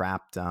like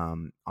trapped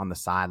on the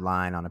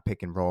sideline on a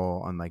pick and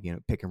roll,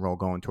 pick and roll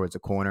going towards the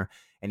corner.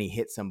 And he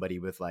hit somebody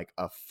with like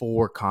a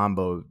 4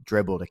 combo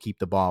dribble to keep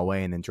the ball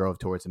away and then drove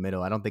towards the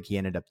middle. I don't think he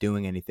ended up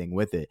doing anything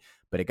with it,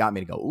 but it got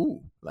me to go,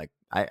 ooh, like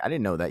I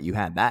didn't know that you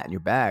had that in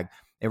your bag.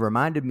 It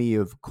reminded me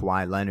of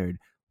Kawhi Leonard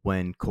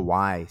when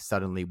Kawhi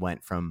suddenly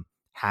went from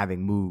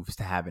having moves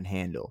to having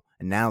handle.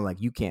 And now,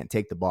 like, you can't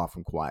take the ball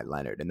from Kawhi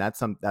Leonard. And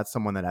that's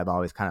someone that I've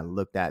always kind of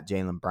looked at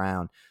Jaylen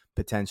Brown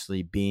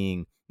potentially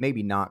being,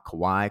 maybe not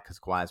Kawhi, because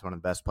Kawhi is one of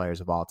the best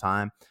players of all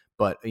time,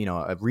 but,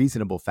 a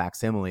reasonable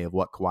facsimile of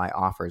what Kawhi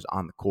offers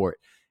on the court.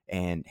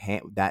 And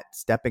that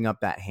stepping up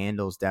that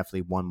handle is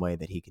definitely one way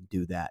that he can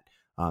do that.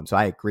 So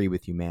I agree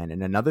with you, man.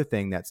 And another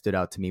thing that stood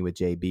out to me with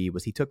JB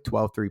was he took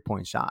 12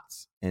 3-point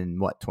shots in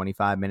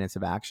 25 minutes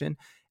of action.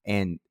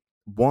 And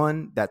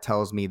one, that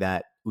tells me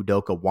that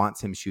Udoka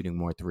wants him shooting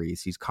more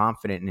threes. He's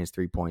confident in his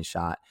 3-point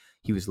shot.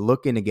 He was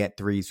looking to get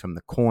threes from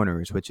the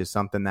corners, which is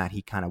something that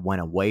he kind of went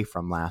away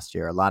from last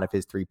year. A lot of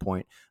his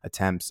 3-point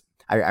attempts,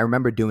 I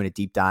remember doing a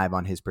deep dive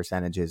on his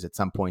percentages at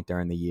some point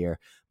during the year,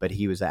 but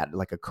he was at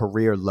like a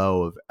career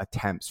low of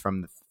attempts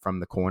from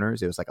the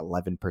corners. It was like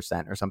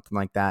 11% or something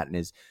like that. And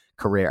his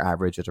career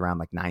average was around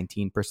like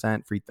 19%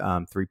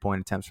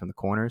 3-point attempts from the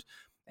corners.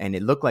 And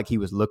it looked like he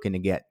was looking to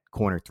get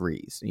corner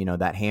threes.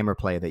 That hammer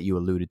play that you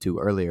alluded to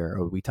earlier,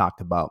 or we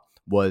talked about,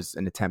 was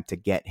an attempt to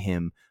get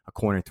him a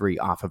corner 3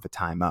 off of a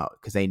timeout,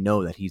 because they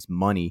know that he's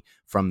money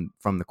from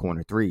the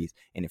corner threes.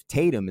 And if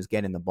Tatum is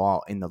getting the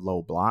ball in the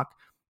low block,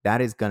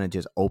 that is going to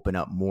just open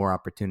up more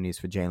opportunities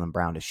for Jaylen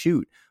Brown to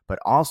shoot. But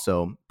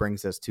also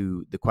brings us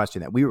to the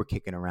question that we were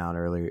kicking around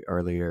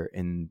earlier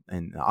in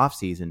the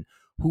offseason: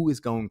 who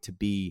is going to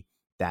be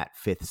that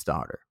 5th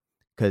starter?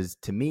 Because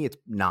to me, it's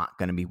not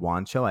going to be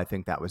Juancho. I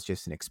think that was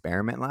just an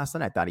experiment last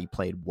night. I thought he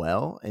played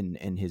well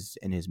in his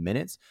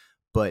minutes,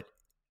 but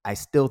I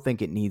still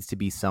think it needs to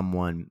be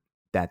someone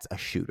that's a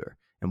shooter.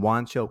 And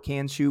Juancho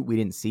can shoot. We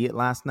didn't see it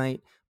last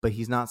night, but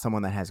he's not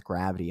someone that has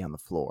gravity on the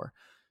floor.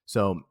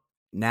 So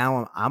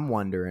now I'm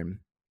wondering,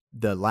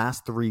 the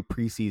last 3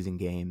 preseason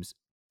games,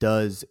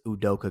 does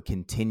Udoka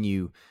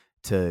continue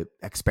to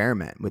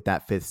experiment with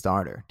that 5th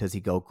starter? Does he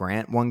go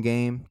Grant one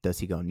game? Does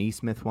he go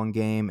Nesmith one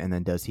game? And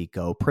then does he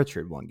go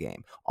Pritchard one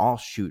game? All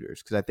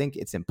shooters. Because I think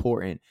it's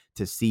important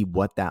to see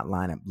what that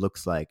lineup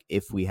looks like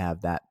if we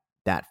have that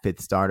 5th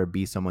starter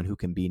be someone who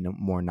can be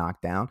more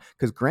knocked down.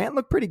 Because Grant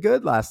looked pretty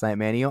good last night,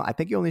 man. I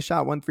think he only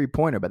shot 1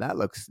 3-pointer, but that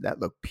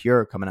looked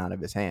pure coming out of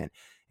his hand.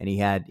 And he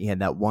had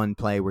that one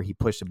play where he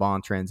pushed the ball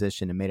in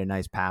transition and made a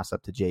nice pass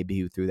up to JB,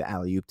 who threw the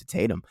alley-oop to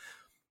Tatum.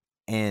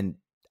 And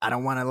I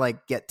don't want to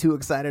get too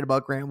excited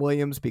about Grant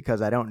Williams,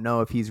 because I don't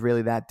know if he's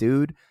really that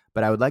dude,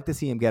 but I would like to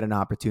see him get an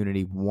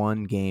opportunity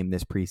one game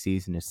this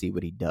preseason to see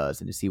what he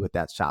does and to see what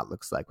that shot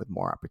looks like with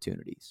more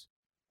opportunities.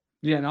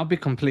 Yeah, and I'll be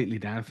completely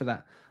down for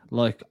that.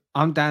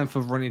 I'm down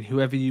for running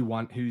whoever you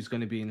want who's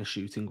going to be in a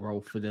shooting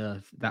role for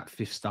that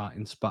 5th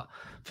starting spot.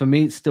 For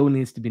me, it still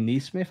needs to be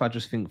Nesmith. I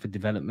just think for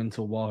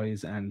developmental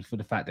wise, and for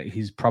the fact that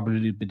he's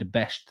probably the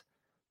best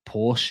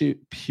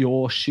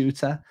pure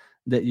shooter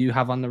that you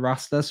have on the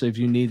roster. So if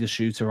you need a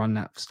shooter on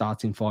that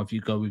starting 5,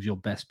 you go with your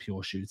best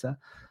pure shooter.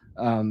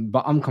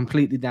 But I'm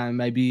completely down.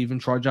 Maybe even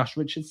try Josh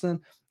Richardson,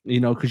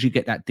 because you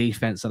get that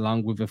defense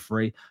along with a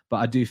 3. But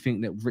I do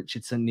think that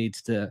Richardson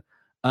needs to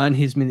earn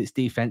his minutes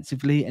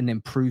defensively and then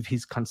prove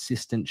his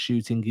consistent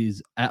shooting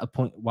is at a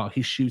point. Well,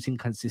 his shooting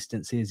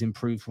consistency has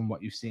improved from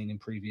what you've seen in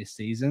previous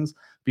seasons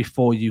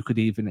before you could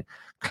even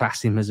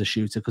class him as a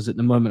shooter. Because at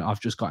the moment, I've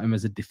just got him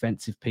as a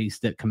defensive piece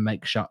that can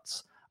make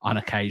shots on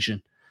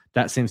occasion.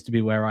 That seems to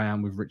be where I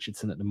am with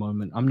Richardson at the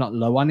moment. I'm not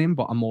low on him,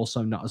 but I'm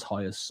also not as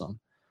high as some.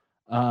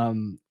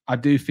 I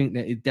do think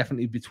that it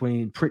definitely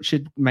between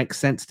Pritchard makes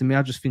sense to me.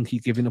 I just think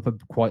he's giving up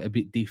quite a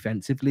bit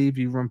defensively if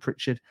you run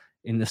Pritchard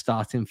in the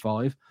starting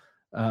 5.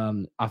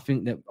 I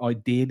think that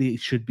ideally it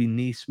should be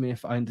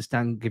Neesmith. I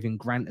understand giving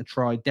Grant a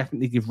try.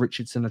 Definitely give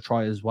Richardson a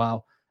try as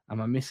well. Am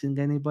I missing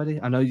anybody?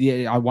 I know,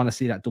 I want to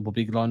see that double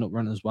big lineup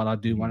run as well. I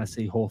do want to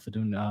see Horford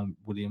and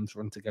Williams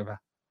run together.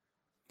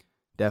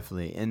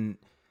 Definitely. And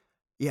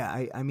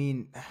yeah, I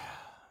mean,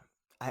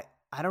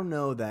 I don't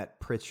know that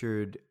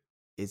Pritchard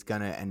is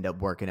going to end up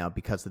working out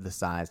because of the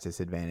size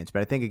disadvantage,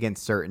 but I think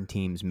against certain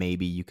teams,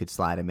 maybe you could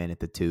slide him in at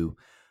the 2.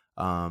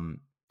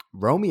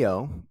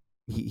 Romeo,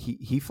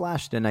 he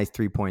flashed a nice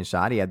 3-point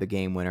shot. He had the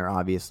game winner,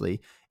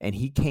 obviously, and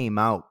he came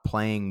out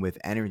playing with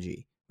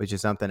energy, which is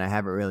something I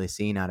haven't really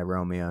seen out of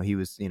Romeo. He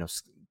was,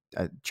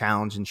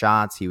 challenging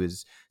shots. He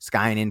was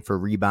skying in for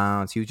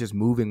rebounds. He was just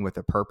moving with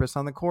a purpose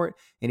on the court,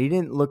 and he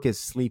didn't look as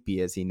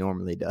sleepy as he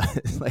normally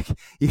does. Like,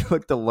 he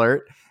looked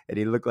alert, and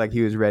he looked like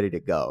he was ready to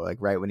go, like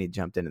right when he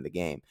jumped into the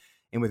game.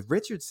 And with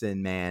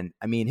Richardson, man,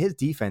 I mean, his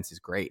defense is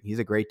great. He's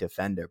a great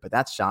defender, but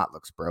that shot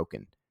looks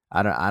broken.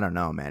 I don't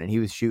know, man. And he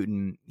was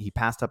shooting, he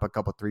passed up a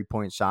couple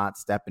 3-point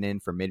shots, stepping in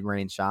for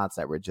mid-range shots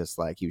that were just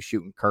like, he was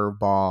shooting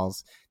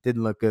curveballs.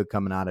 Didn't look good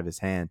coming out of his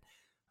hand.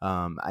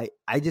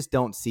 I just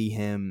don't see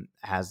him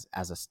as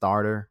a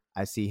starter.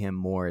 I see him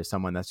more as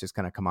someone that's just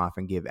going to come off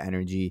and give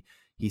energy.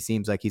 He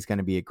seems like he's going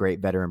to be a great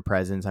veteran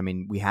presence. I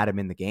mean, we had him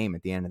in the game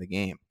at the end of the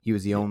game. He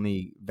was the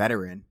only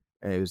veteran.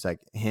 It was like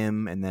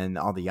him and then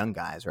all the young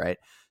guys, right?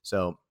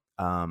 So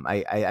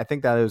I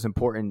think that it was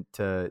important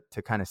to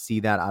kind of see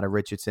that out of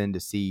Richardson, to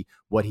see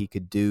what he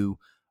could do.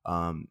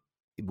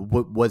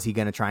 Was he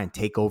going to try and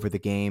take over the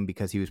game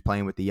because he was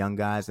playing with the young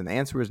guys? And the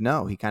answer was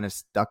no. He kind of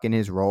stuck in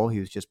his role. He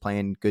was just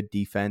playing good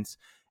defense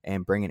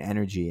and bringing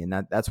energy. And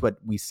that's what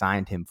we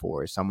signed him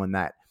for, is someone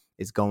that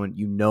is going,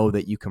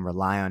 that you can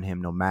rely on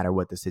him no matter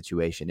what the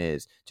situation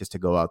is, just to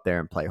go out there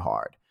and play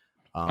hard.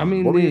 I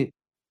mean,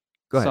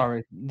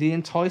 the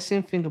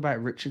enticing thing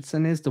about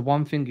Richardson is, the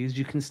one thing is,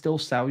 you can still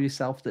sell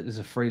yourself that there's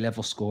a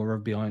 3-level scorer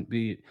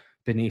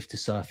beneath the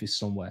surface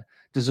somewhere.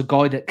 There's a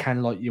guy that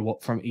can light you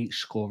up from each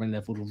scoring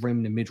level, the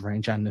rim, the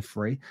mid-range, and the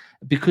 3.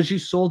 Because you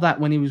saw that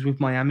when he was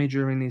with Miami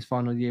during his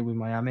final year with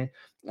Miami.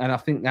 And I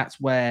think that's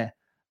where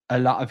a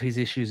lot of his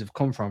issues have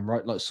come from,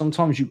 right? Like,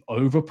 sometimes you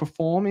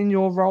overperform in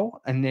your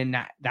role, and then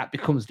that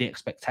becomes the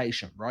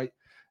expectation, right?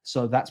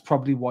 So that's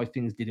probably why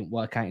things didn't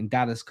work out in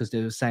Dallas, because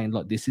they were saying,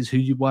 look, this is who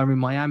you were in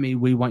Miami.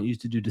 We want you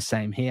to do the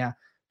same here.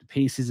 The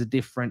pieces are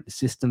different. The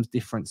system's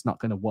different. It's not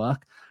going to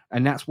work.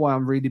 And that's why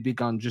I'm really big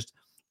on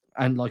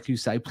and like you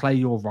say, play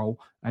your role.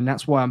 And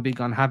that's why I'm big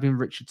on having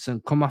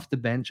Richardson come off the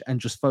bench and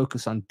just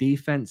focus on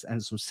defense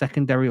and some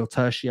secondary or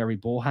tertiary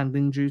ball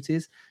handling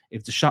duties.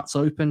 If the shot's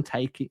open,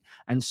 take it,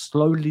 and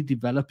slowly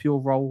develop your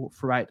role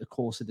throughout the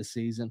course of the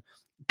season.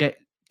 Get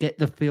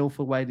the feel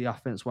for where the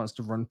offense wants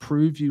to run.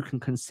 Prove you can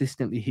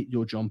consistently hit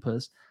your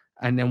jumpers,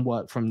 and then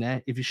work from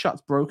there. If your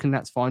shot's broken,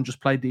 that's fine.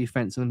 Just play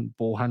defense and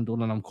ball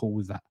handle, and I'm cool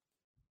with that.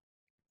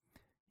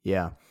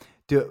 Yeah.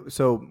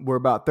 So we're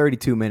about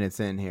 32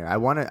 minutes in here.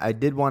 I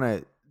did want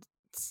to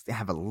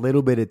have a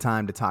little bit of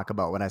time to talk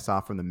about what I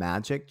saw from the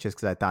Magic, just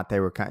because I thought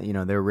they were they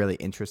were really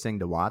interesting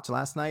to watch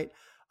last night.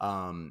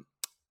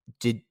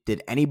 Did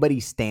anybody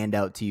stand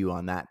out to you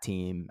on that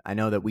team? I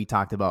know that we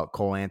talked about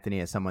Cole Anthony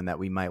as someone that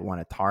we might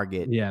want to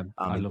target in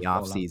the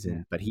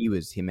offseason, but he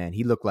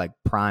looked like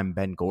prime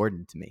Ben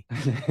Gordon to me.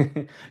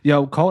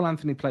 Yo, Cole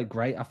Anthony played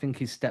great. I think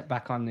he stepped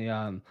back on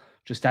the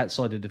just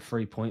outside of the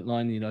 3-point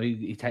line.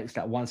 He takes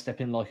that one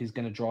step in like he's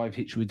going to drive,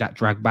 hit you with that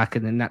drag back,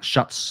 and then that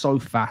shot's so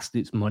fast,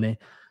 it's money.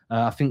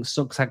 I think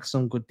Suggs had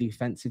some good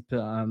defensive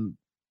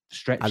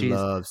stretches. I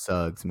love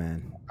Suggs,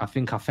 man. I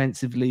think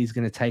offensively he's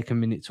going to take a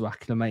minute to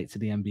acclimate to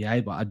the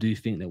NBA, but I do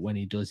think that when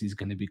he does, he's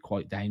going to be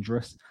quite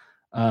dangerous.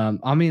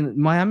 I mean,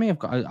 Miami,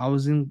 I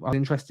was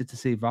interested to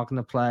see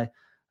Wagner play.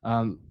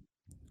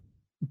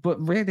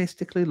 But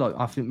realistically, like,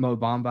 I think Mo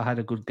Bamba had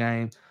a good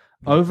game.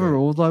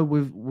 Overall, though,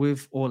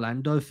 with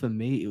Orlando, for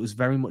me, it was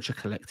very much a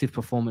collective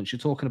performance. You're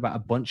talking about a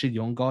bunch of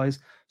young guys.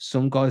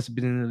 Some guys have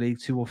been in the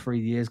league 2 or 3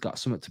 years, got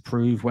something to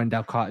prove.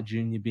 Wendell Carter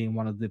Jr. being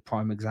one of the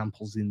prime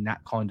examples in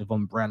that kind of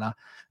umbrella.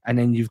 And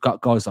then you've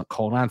got guys like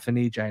Cole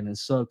Anthony, Jalen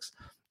Suggs,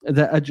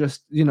 that are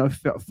just,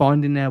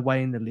 finding their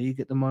way in the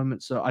league at the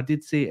moment. So I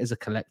did see it as a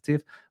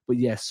collective. But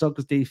yeah,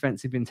 Suggs'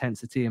 defensive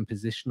intensity and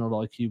positional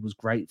IQ was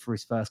great for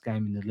his first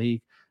game in the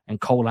league. And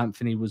Cole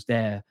Anthony was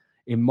there,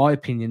 in my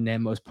opinion, their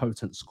most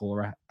potent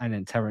scorer. And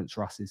then Terrence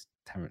Ross is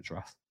Terrence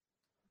Ross.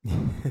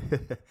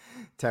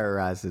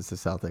 Terrorizes the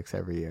Celtics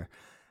every year.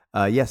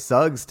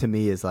 Suggs to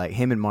me is like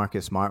him and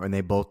Marcus Smart when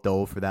they both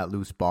dove for that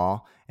loose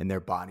ball and their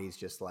bodies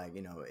just like,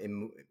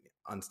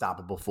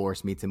 unstoppable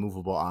force meets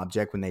immovable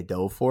object when they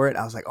dove for it.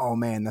 I was like, oh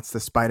man, that's the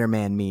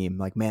Spider-Man meme,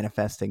 like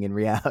manifesting in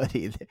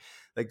reality.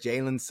 Like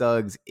Jalen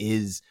Suggs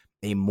is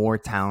a more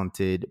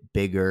talented,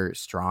 bigger,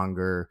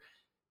 stronger,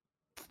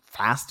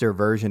 faster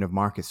version of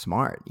Marcus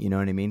Smart. You know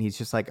what I mean? He's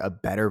just like a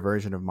better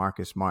version of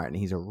Marcus Smart, and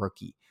he's a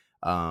rookie.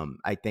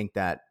 I think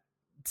that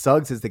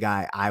Suggs is the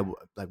guy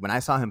like when I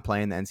saw him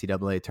play in the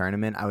NCAA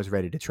tournament, I was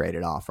ready to trade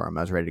it off for him.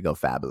 I was ready to go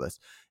fabulous.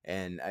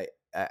 And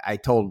I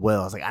told Will,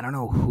 I was like, I don't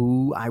know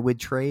who I would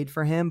trade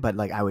for him, but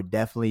like I would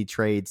definitely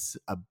trade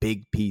a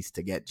big piece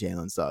to get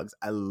Jalen Suggs.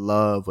 I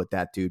love what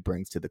that dude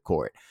brings to the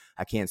court.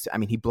 I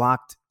mean, he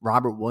blocked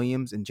Robert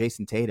Williams and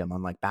Jason Tatum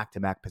on like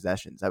back-to-back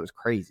possessions. That was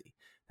crazy.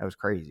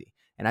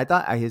 And I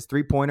thought his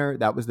 3-pointer,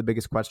 that was the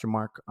biggest question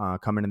mark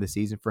coming into the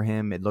season for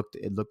him. It looked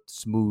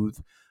smooth.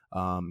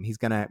 He's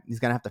gonna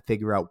have to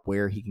figure out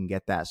where he can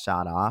get that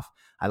shot off.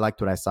 I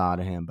liked what I saw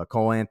to him, but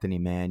Cole Anthony,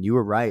 man, you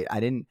were right. I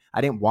didn't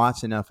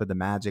watch enough of the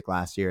Magic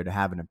last year to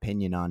have an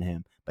opinion on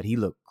him, but he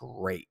looked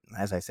great.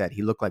 As I said,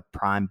 he looked like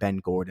prime Ben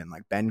Gordon,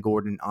 like Ben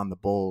Gordon on the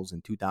Bulls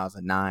in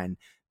 2009,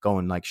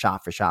 going like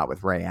shot for shot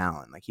with Ray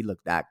Allen. Like he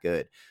looked that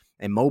good.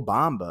 And Mo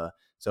Bamba.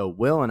 So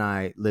Will and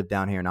I live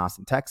down here in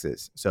Austin,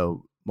 Texas.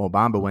 So Mo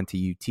Bamba went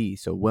to UT.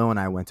 So Will and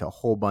I went to a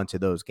whole bunch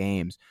of those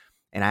games.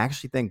 And I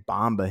actually think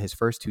Bamba, his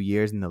first 2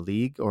 years in the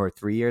league, or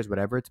 3 years,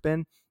 whatever it's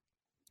been,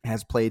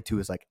 has played to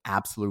his like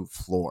absolute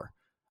floor.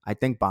 I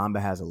think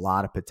Bamba has a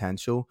lot of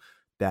potential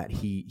that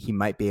he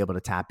might be able to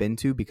tap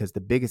into, because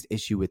the biggest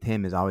issue with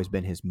him has always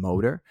been his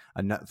motor,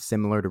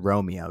 similar to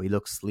Romeo. He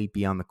looks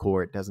sleepy on the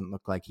court. Doesn't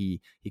look like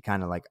he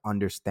kind of like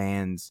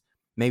understands.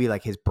 Maybe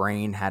like his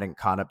brain hadn't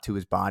caught up to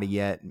his body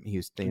yet. He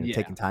was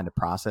taking time to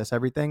process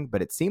everything,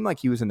 but it seemed like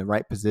he was in the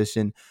right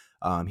position.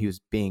 He was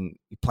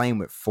playing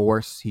with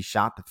force. He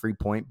shot the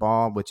 3-point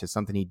ball, which is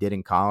something he did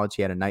in college.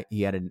 He had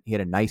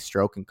a nice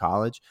stroke in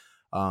college.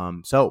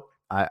 So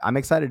I'm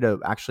excited to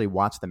actually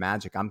watch the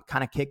Magic. I'm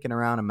kind of kicking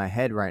around in my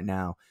head right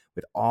now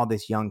with all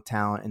this young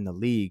talent in the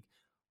league,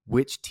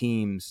 which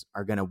teams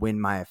are going to win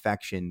my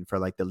affection for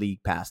like the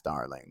league pass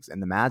darlings.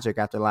 And the Magic,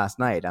 after last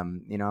night,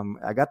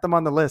 I got them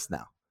on the list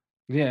now.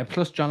 Yeah,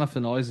 plus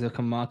Jonathan Isaac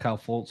and Markel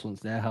Fultz once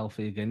they're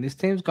healthy again. This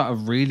team's got a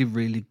really,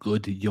 really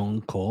good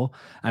young core,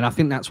 and I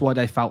think that's why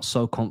they felt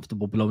so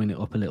comfortable blowing it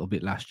up a little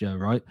bit last year,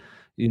 right?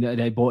 You know,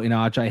 they brought in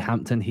RJ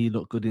Hampton. He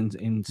looked good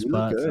in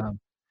spurts.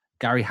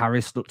 Gary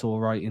Harris looked all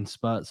right in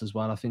spurts as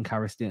well. I think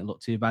Harris didn't look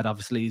too bad.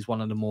 Obviously, he's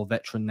one of the more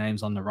veteran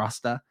names on the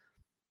roster.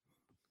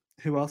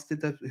 Who else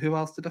did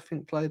I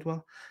think played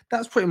well?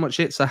 That's pretty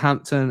much it. So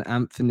Hampton,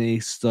 Anthony,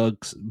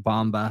 Suggs,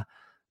 Bamba,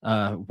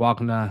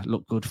 Wagner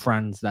looked good.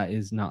 Franz, that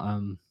is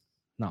not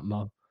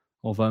Mo.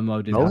 Although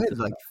Mo did have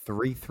like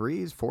 3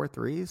 threes, 4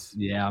 threes.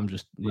 Yeah, I'm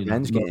just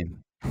revenge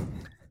game.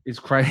 It's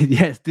crazy.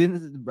 Yes,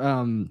 didn't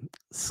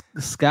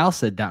Scal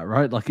said that,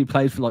 right? Like he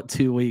played for like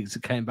 2 weeks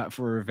and came back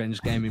for a revenge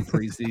game in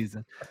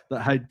preseason.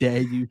 Like, how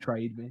dare you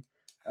trade me?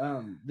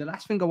 The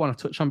last thing I want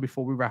to touch on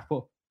before we wrap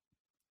up,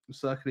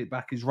 circle it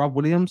back, is Rob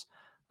Williams.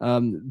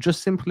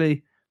 Just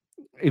simply,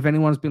 if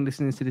anyone's been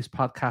listening to this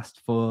podcast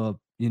for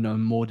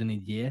more than a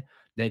year,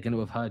 they're going to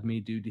have heard me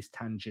do this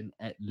tangent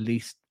at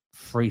least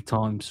 3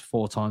 times,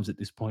 4 times at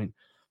this point.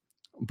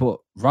 But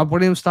Rob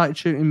Williams started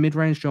shooting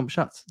mid-range jump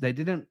shots. They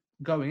didn't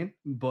go in,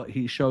 but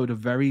he showed a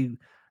very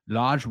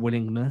large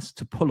willingness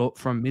to pull up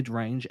from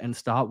mid-range and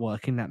start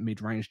working that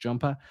mid-range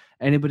jumper.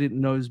 Anybody that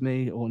knows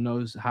me or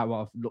knows how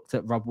I've looked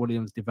at Rob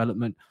Williams'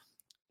 development,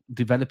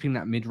 developing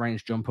that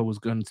mid-range jumper was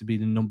going to be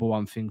the number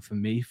one thing for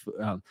me,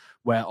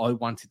 where I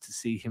wanted to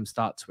see him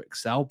start to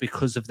excel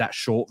because of that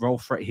short roll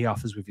threat he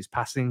offers with his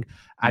passing.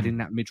 Adding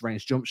that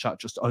mid-range jump shot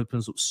just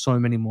opens up so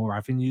many more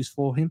avenues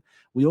for him.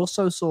 We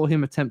also saw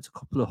him attempt a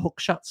couple of hook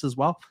shots as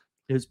well.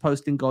 He was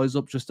posting guys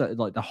up just at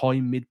like the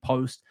high mid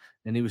post,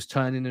 and he was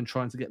turning and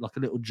trying to get like a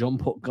little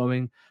jump hook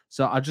going.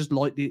 So I just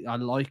like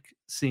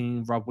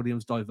seeing Rob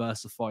Williams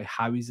diversify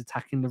how he's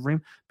attacking the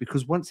rim,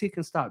 because once he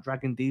can start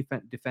dragging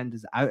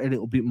defenders out a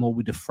little bit more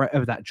with the threat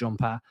of that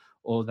jumper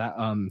or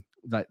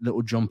that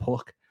little jump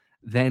hook,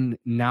 then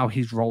now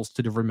his rolls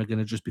to the rim are going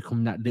to just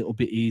become that little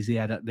bit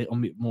easier, that little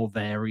bit more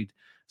varied.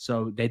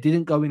 So they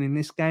didn't go in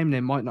this game. They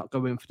might not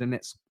go in for the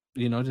next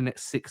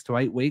 6 to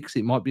 8 weeks.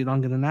 It might be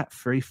longer than that,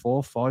 3,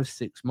 4, 5,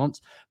 6 months.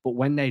 But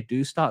when they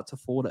do start to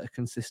fall at a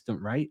consistent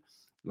rate,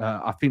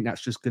 I think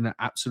that's just going to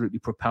absolutely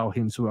propel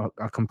him to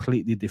a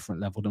completely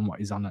different level than what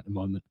he's on at the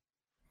moment.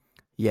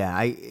 Yeah,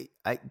 I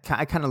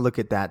kind of look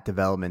at that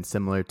development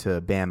similar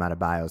to Bam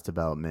Adebayo's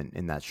development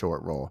in that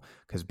short roll,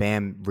 because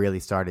Bam really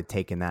started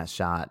taking that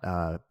shot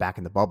back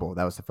in the bubble.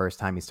 That was the first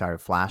time he started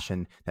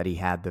flashing that he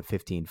had the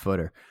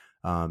 15-footer,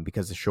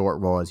 because the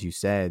short roll, as you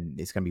said,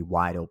 it's going to be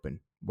wide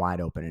open,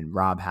 and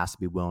Rob has to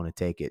be willing to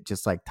take it,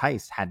 just like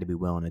Tice had to be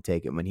willing to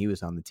take it when he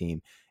was on the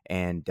team.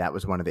 And that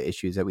was one of the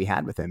issues that we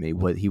had with him.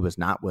 He was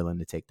not willing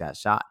to take that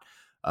shot.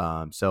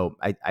 So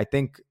I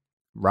think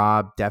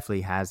Rob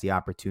definitely has the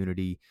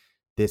opportunity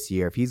this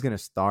year. If he's going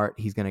to start,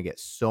 he's going to get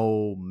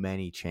so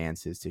many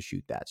chances to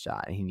shoot that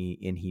shot, and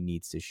he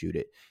needs to shoot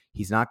it.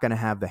 He's not going to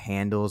have the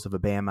handles of a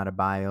Bam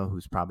Adebayo,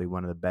 who's probably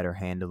one of the better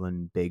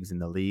handling bigs in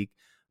the league,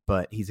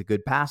 but he's a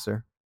good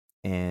passer.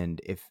 And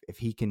if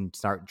he can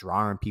start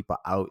drawing people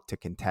out to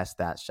contest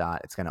that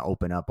shot, it's going to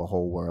open up a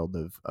whole world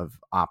of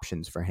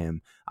options for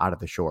him out of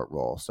the short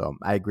roll. So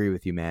I agree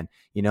with you, man.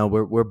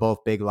 We're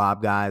both big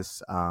lob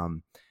guys. I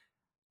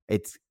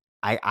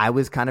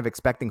was kind of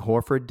expecting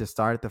Horford to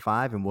start at the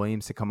 5 and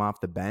Williams to come off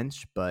the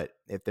bench, but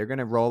if they're going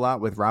to roll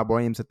out with Rob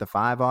Williams at the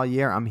 5 all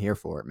year, I'm here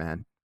for it,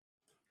 man.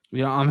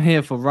 Yeah, I'm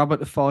here for Rob at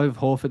the 5,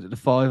 Horford at the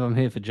 5. I'm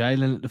here for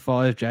Jalen at the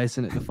 5,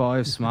 Jason at the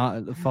 5, Smart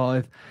at the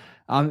 5.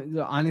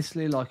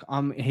 Honestly, like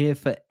I'm here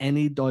for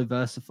any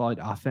diversified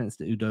offense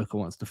that Udoka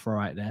wants to throw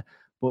out there.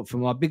 But for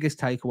my biggest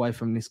takeaway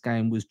from this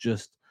game was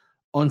just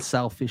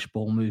unselfish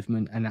ball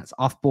movement, and that's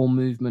off ball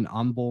movement,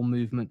 on ball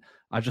movement.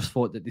 I just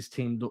thought that this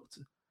team looked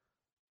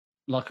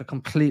like a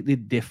completely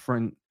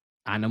different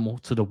animal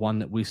to the one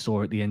that we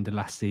saw at the end of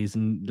last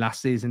season.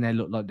 Last season, they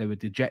looked like they were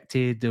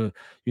dejected. They were,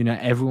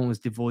 everyone was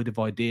devoid of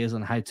ideas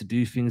on how to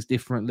do things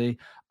differently.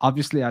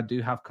 Obviously, I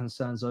do have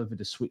concerns over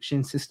the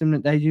switching system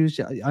that they used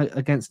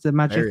against the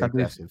Magic. Very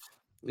aggressive.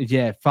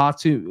 Yeah, far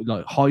too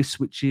like high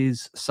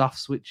switches, soft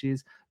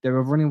switches. They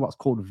were running what's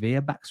called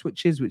veer back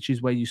switches, which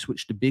is where you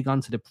switch the big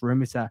onto the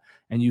perimeter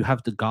and you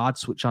have the guard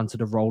switch onto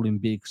the rolling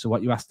big. So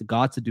what you ask the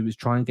guard to do is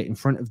try and get in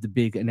front of the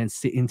big and then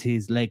sit into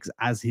his legs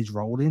as he's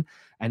rolling.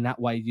 And that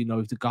way,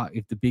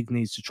 if the big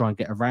needs to try and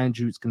get around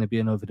you, it's going to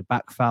be an over the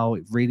back foul.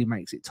 It really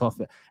makes it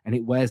tougher and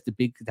it wears the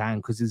big down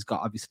because he's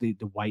got obviously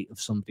the weight of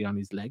somebody on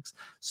his legs.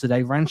 So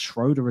they ran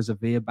Schroeder as a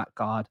veer back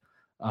guard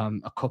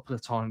a couple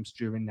of times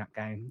during that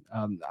game.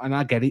 And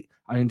I get it.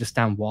 I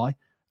understand why.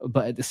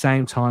 But at the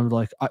same time,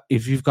 like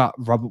if you've got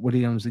Robert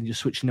Williams and you're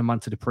switching him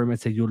onto the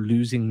perimeter, you're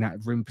losing that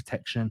rim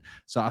protection.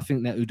 So I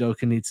think that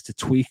Udoka needs to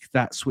tweak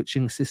that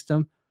switching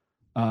system.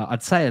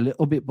 I'd say a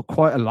little bit, but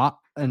quite a lot,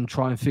 and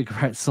try and figure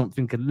out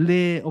something a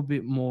little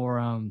bit more,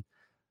 a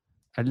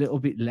little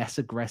bit less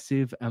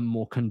aggressive and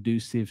more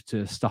conducive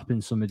to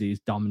stopping some of these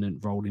dominant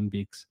rolling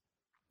bigs.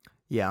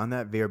 Yeah, on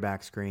that veer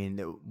back screen,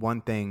 one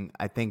thing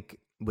I think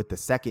with the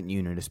second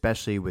unit,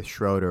 especially with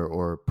Schroeder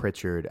or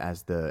Pritchard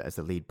as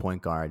the lead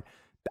point guard,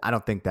 I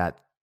don't think that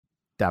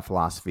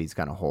philosophy is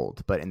going to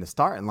hold. But in the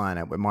starting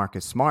lineup with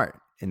Marcus Smart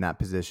in that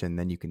position,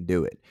 then you can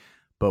do it.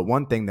 But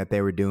one thing that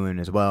they were doing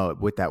as well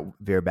with that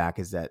veer back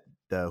is that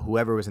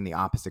whoever was in the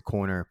opposite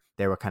corner,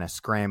 they were kind of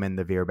scramming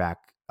the veer back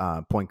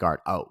point guard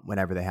out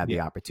whenever they had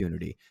the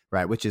opportunity,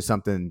 right? Which is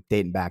something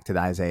dating back to the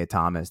Isaiah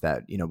Thomas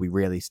that, we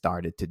really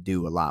started to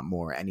do a lot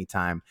more.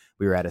 Anytime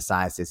we were at a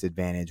size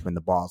disadvantage when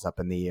the ball's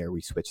up in the air,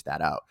 we switched that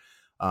out.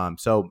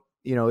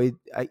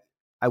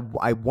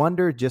 I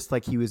wonder, just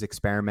like he was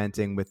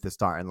experimenting with the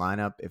starting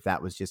lineup, if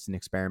that was just an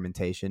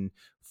experimentation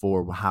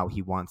for how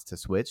he wants to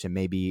switch. And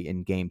maybe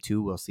in game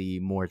 2, we'll see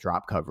more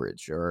drop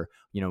coverage, or,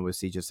 we'll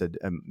see just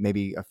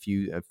maybe a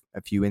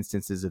few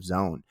instances of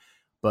zone.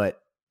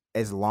 But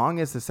as long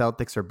as the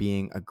Celtics are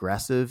being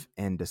aggressive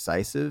and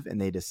decisive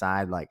and they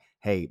decide like,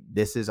 hey,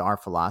 this is our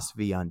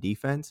philosophy on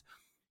defense,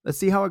 let's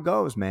see how it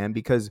goes, man,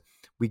 because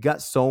we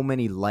got so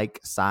many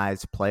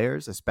like-sized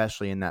players,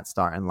 especially in that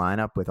starting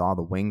lineup with all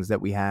the wings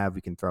that we have.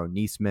 We can throw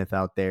Nesmith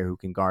out there who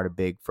can guard a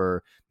big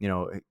for,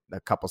 a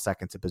couple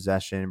seconds of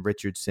possession,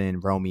 Richardson,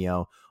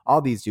 Romeo,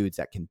 all these dudes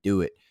that can do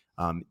it.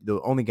 The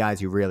only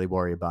guys you really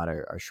worry about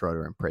are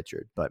Schroeder and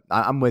Pritchard. But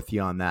I'm with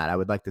you on that. I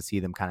would like to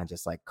see them kind of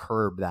just like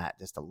curb that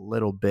just a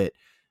little bit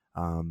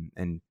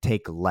and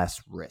take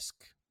less risk.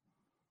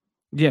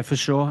 Yeah, for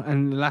sure.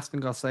 And the last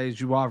thing I'll say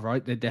is you are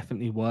right. They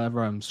definitely were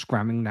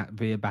scramming that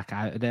veer back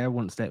out of there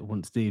once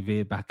the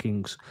veer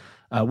backings,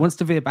 once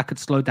the veer back had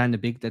slowed down the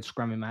big, they'd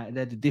scram him out of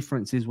there. The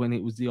difference is when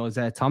it was the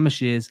Isaiah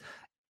Thomas years,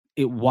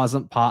 it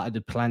wasn't part of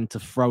the plan to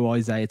throw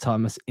Isaiah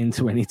Thomas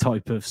into any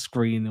type of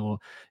screen, or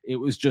it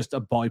was just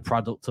a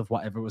byproduct of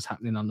whatever was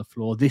happening on the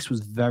floor. This was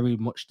very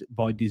much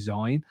by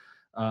design.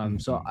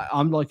 So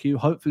I'm like you.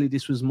 Hopefully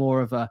this was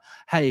more of a,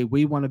 hey,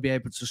 we want to be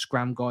able to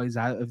scram guys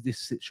out of this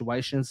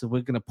situation. So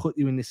we're going to put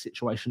you in this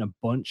situation a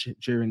bunch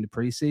during the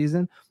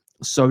preseason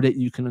so that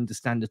you can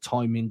understand the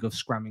timing of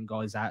scramming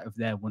guys out of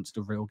there once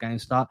the real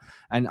games start.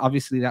 And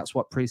obviously that's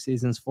what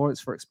preseason's for. It's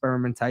for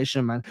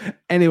experimentation, man.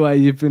 Anyway,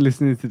 you've been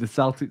listening to the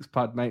Celtics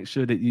pod. Make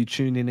sure that you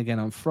tune in again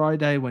on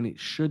Friday when it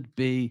should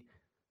be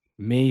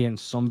me and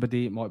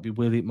somebody. It might be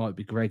Willie, it might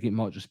be Greg, it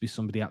might just be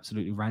somebody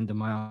absolutely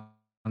random. I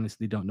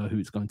honestly don't know who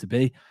it's going to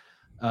be.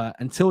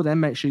 Until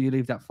then, make sure you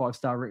leave that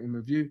 5-star written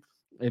review.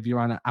 If you're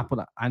on an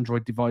Apple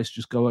Android device,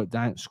 just go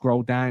down,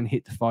 scroll down,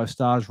 hit the 5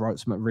 stars, write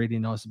something really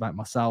nice about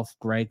myself,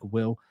 Greg,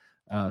 Will,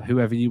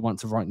 whoever you want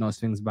to write nice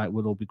things about.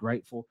 We'll all be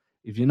grateful.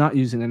 If you're not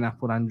using an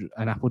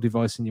Apple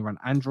device and you're on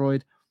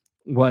Android,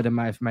 word of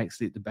mouth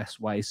makes it the best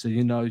way. So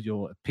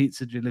you're a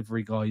pizza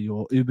delivery guy,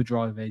 your Uber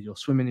driver, your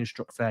swimming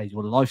instructor,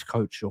 your life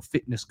coach, your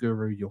fitness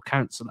guru, your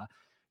counselor,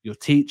 your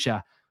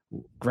teacher.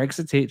 Greg's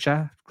a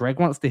teacher. Greg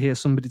wants to hear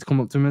somebody to come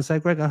up to him and say,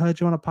 Greg, I heard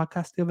you on a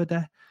podcast the other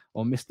day.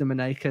 Or Mr.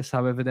 Menakis,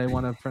 however they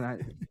want to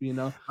pronounce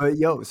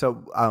it,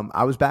 So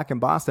I was back in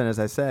Boston, as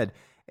I said,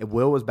 and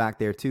Will was back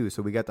there too.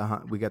 So we got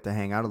to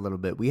hang out a little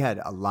bit. We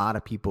had a lot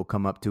of people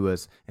come up to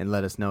us and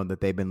let us know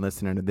that they've been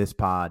listening to this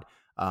pod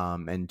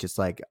and just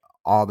like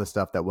all the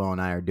stuff that Will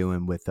and I are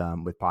doing with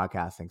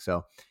podcasting.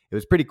 So it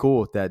was pretty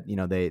cool that,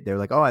 they're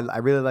like, oh, I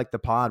really like the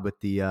pod with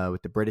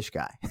the British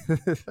guy.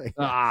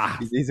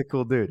 He's a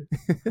cool dude.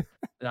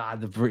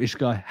 The British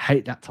guy.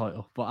 Hate that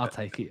title, but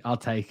I'll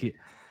take it.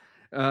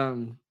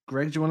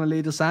 Greg, do you want to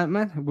lead us out,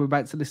 man? We're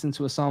about to listen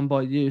to a song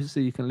by you,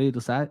 so you can lead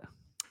us out.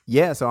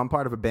 Yeah, so I'm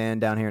part of a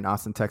band down here in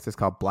Austin, Texas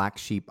called Black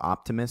Sheep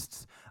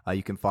Optimists.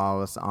 You can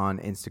follow us on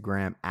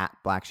Instagram at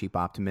Black Sheep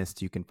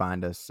Optimists. You can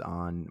find us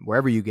on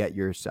wherever you get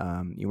your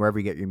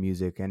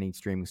music, any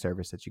streaming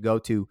service that you go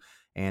to.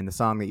 And the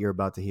song that you're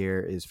about to hear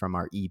is from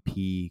our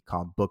EP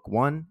called Book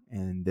One,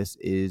 and this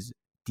is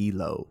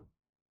D-Lo.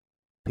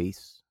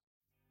 Peace.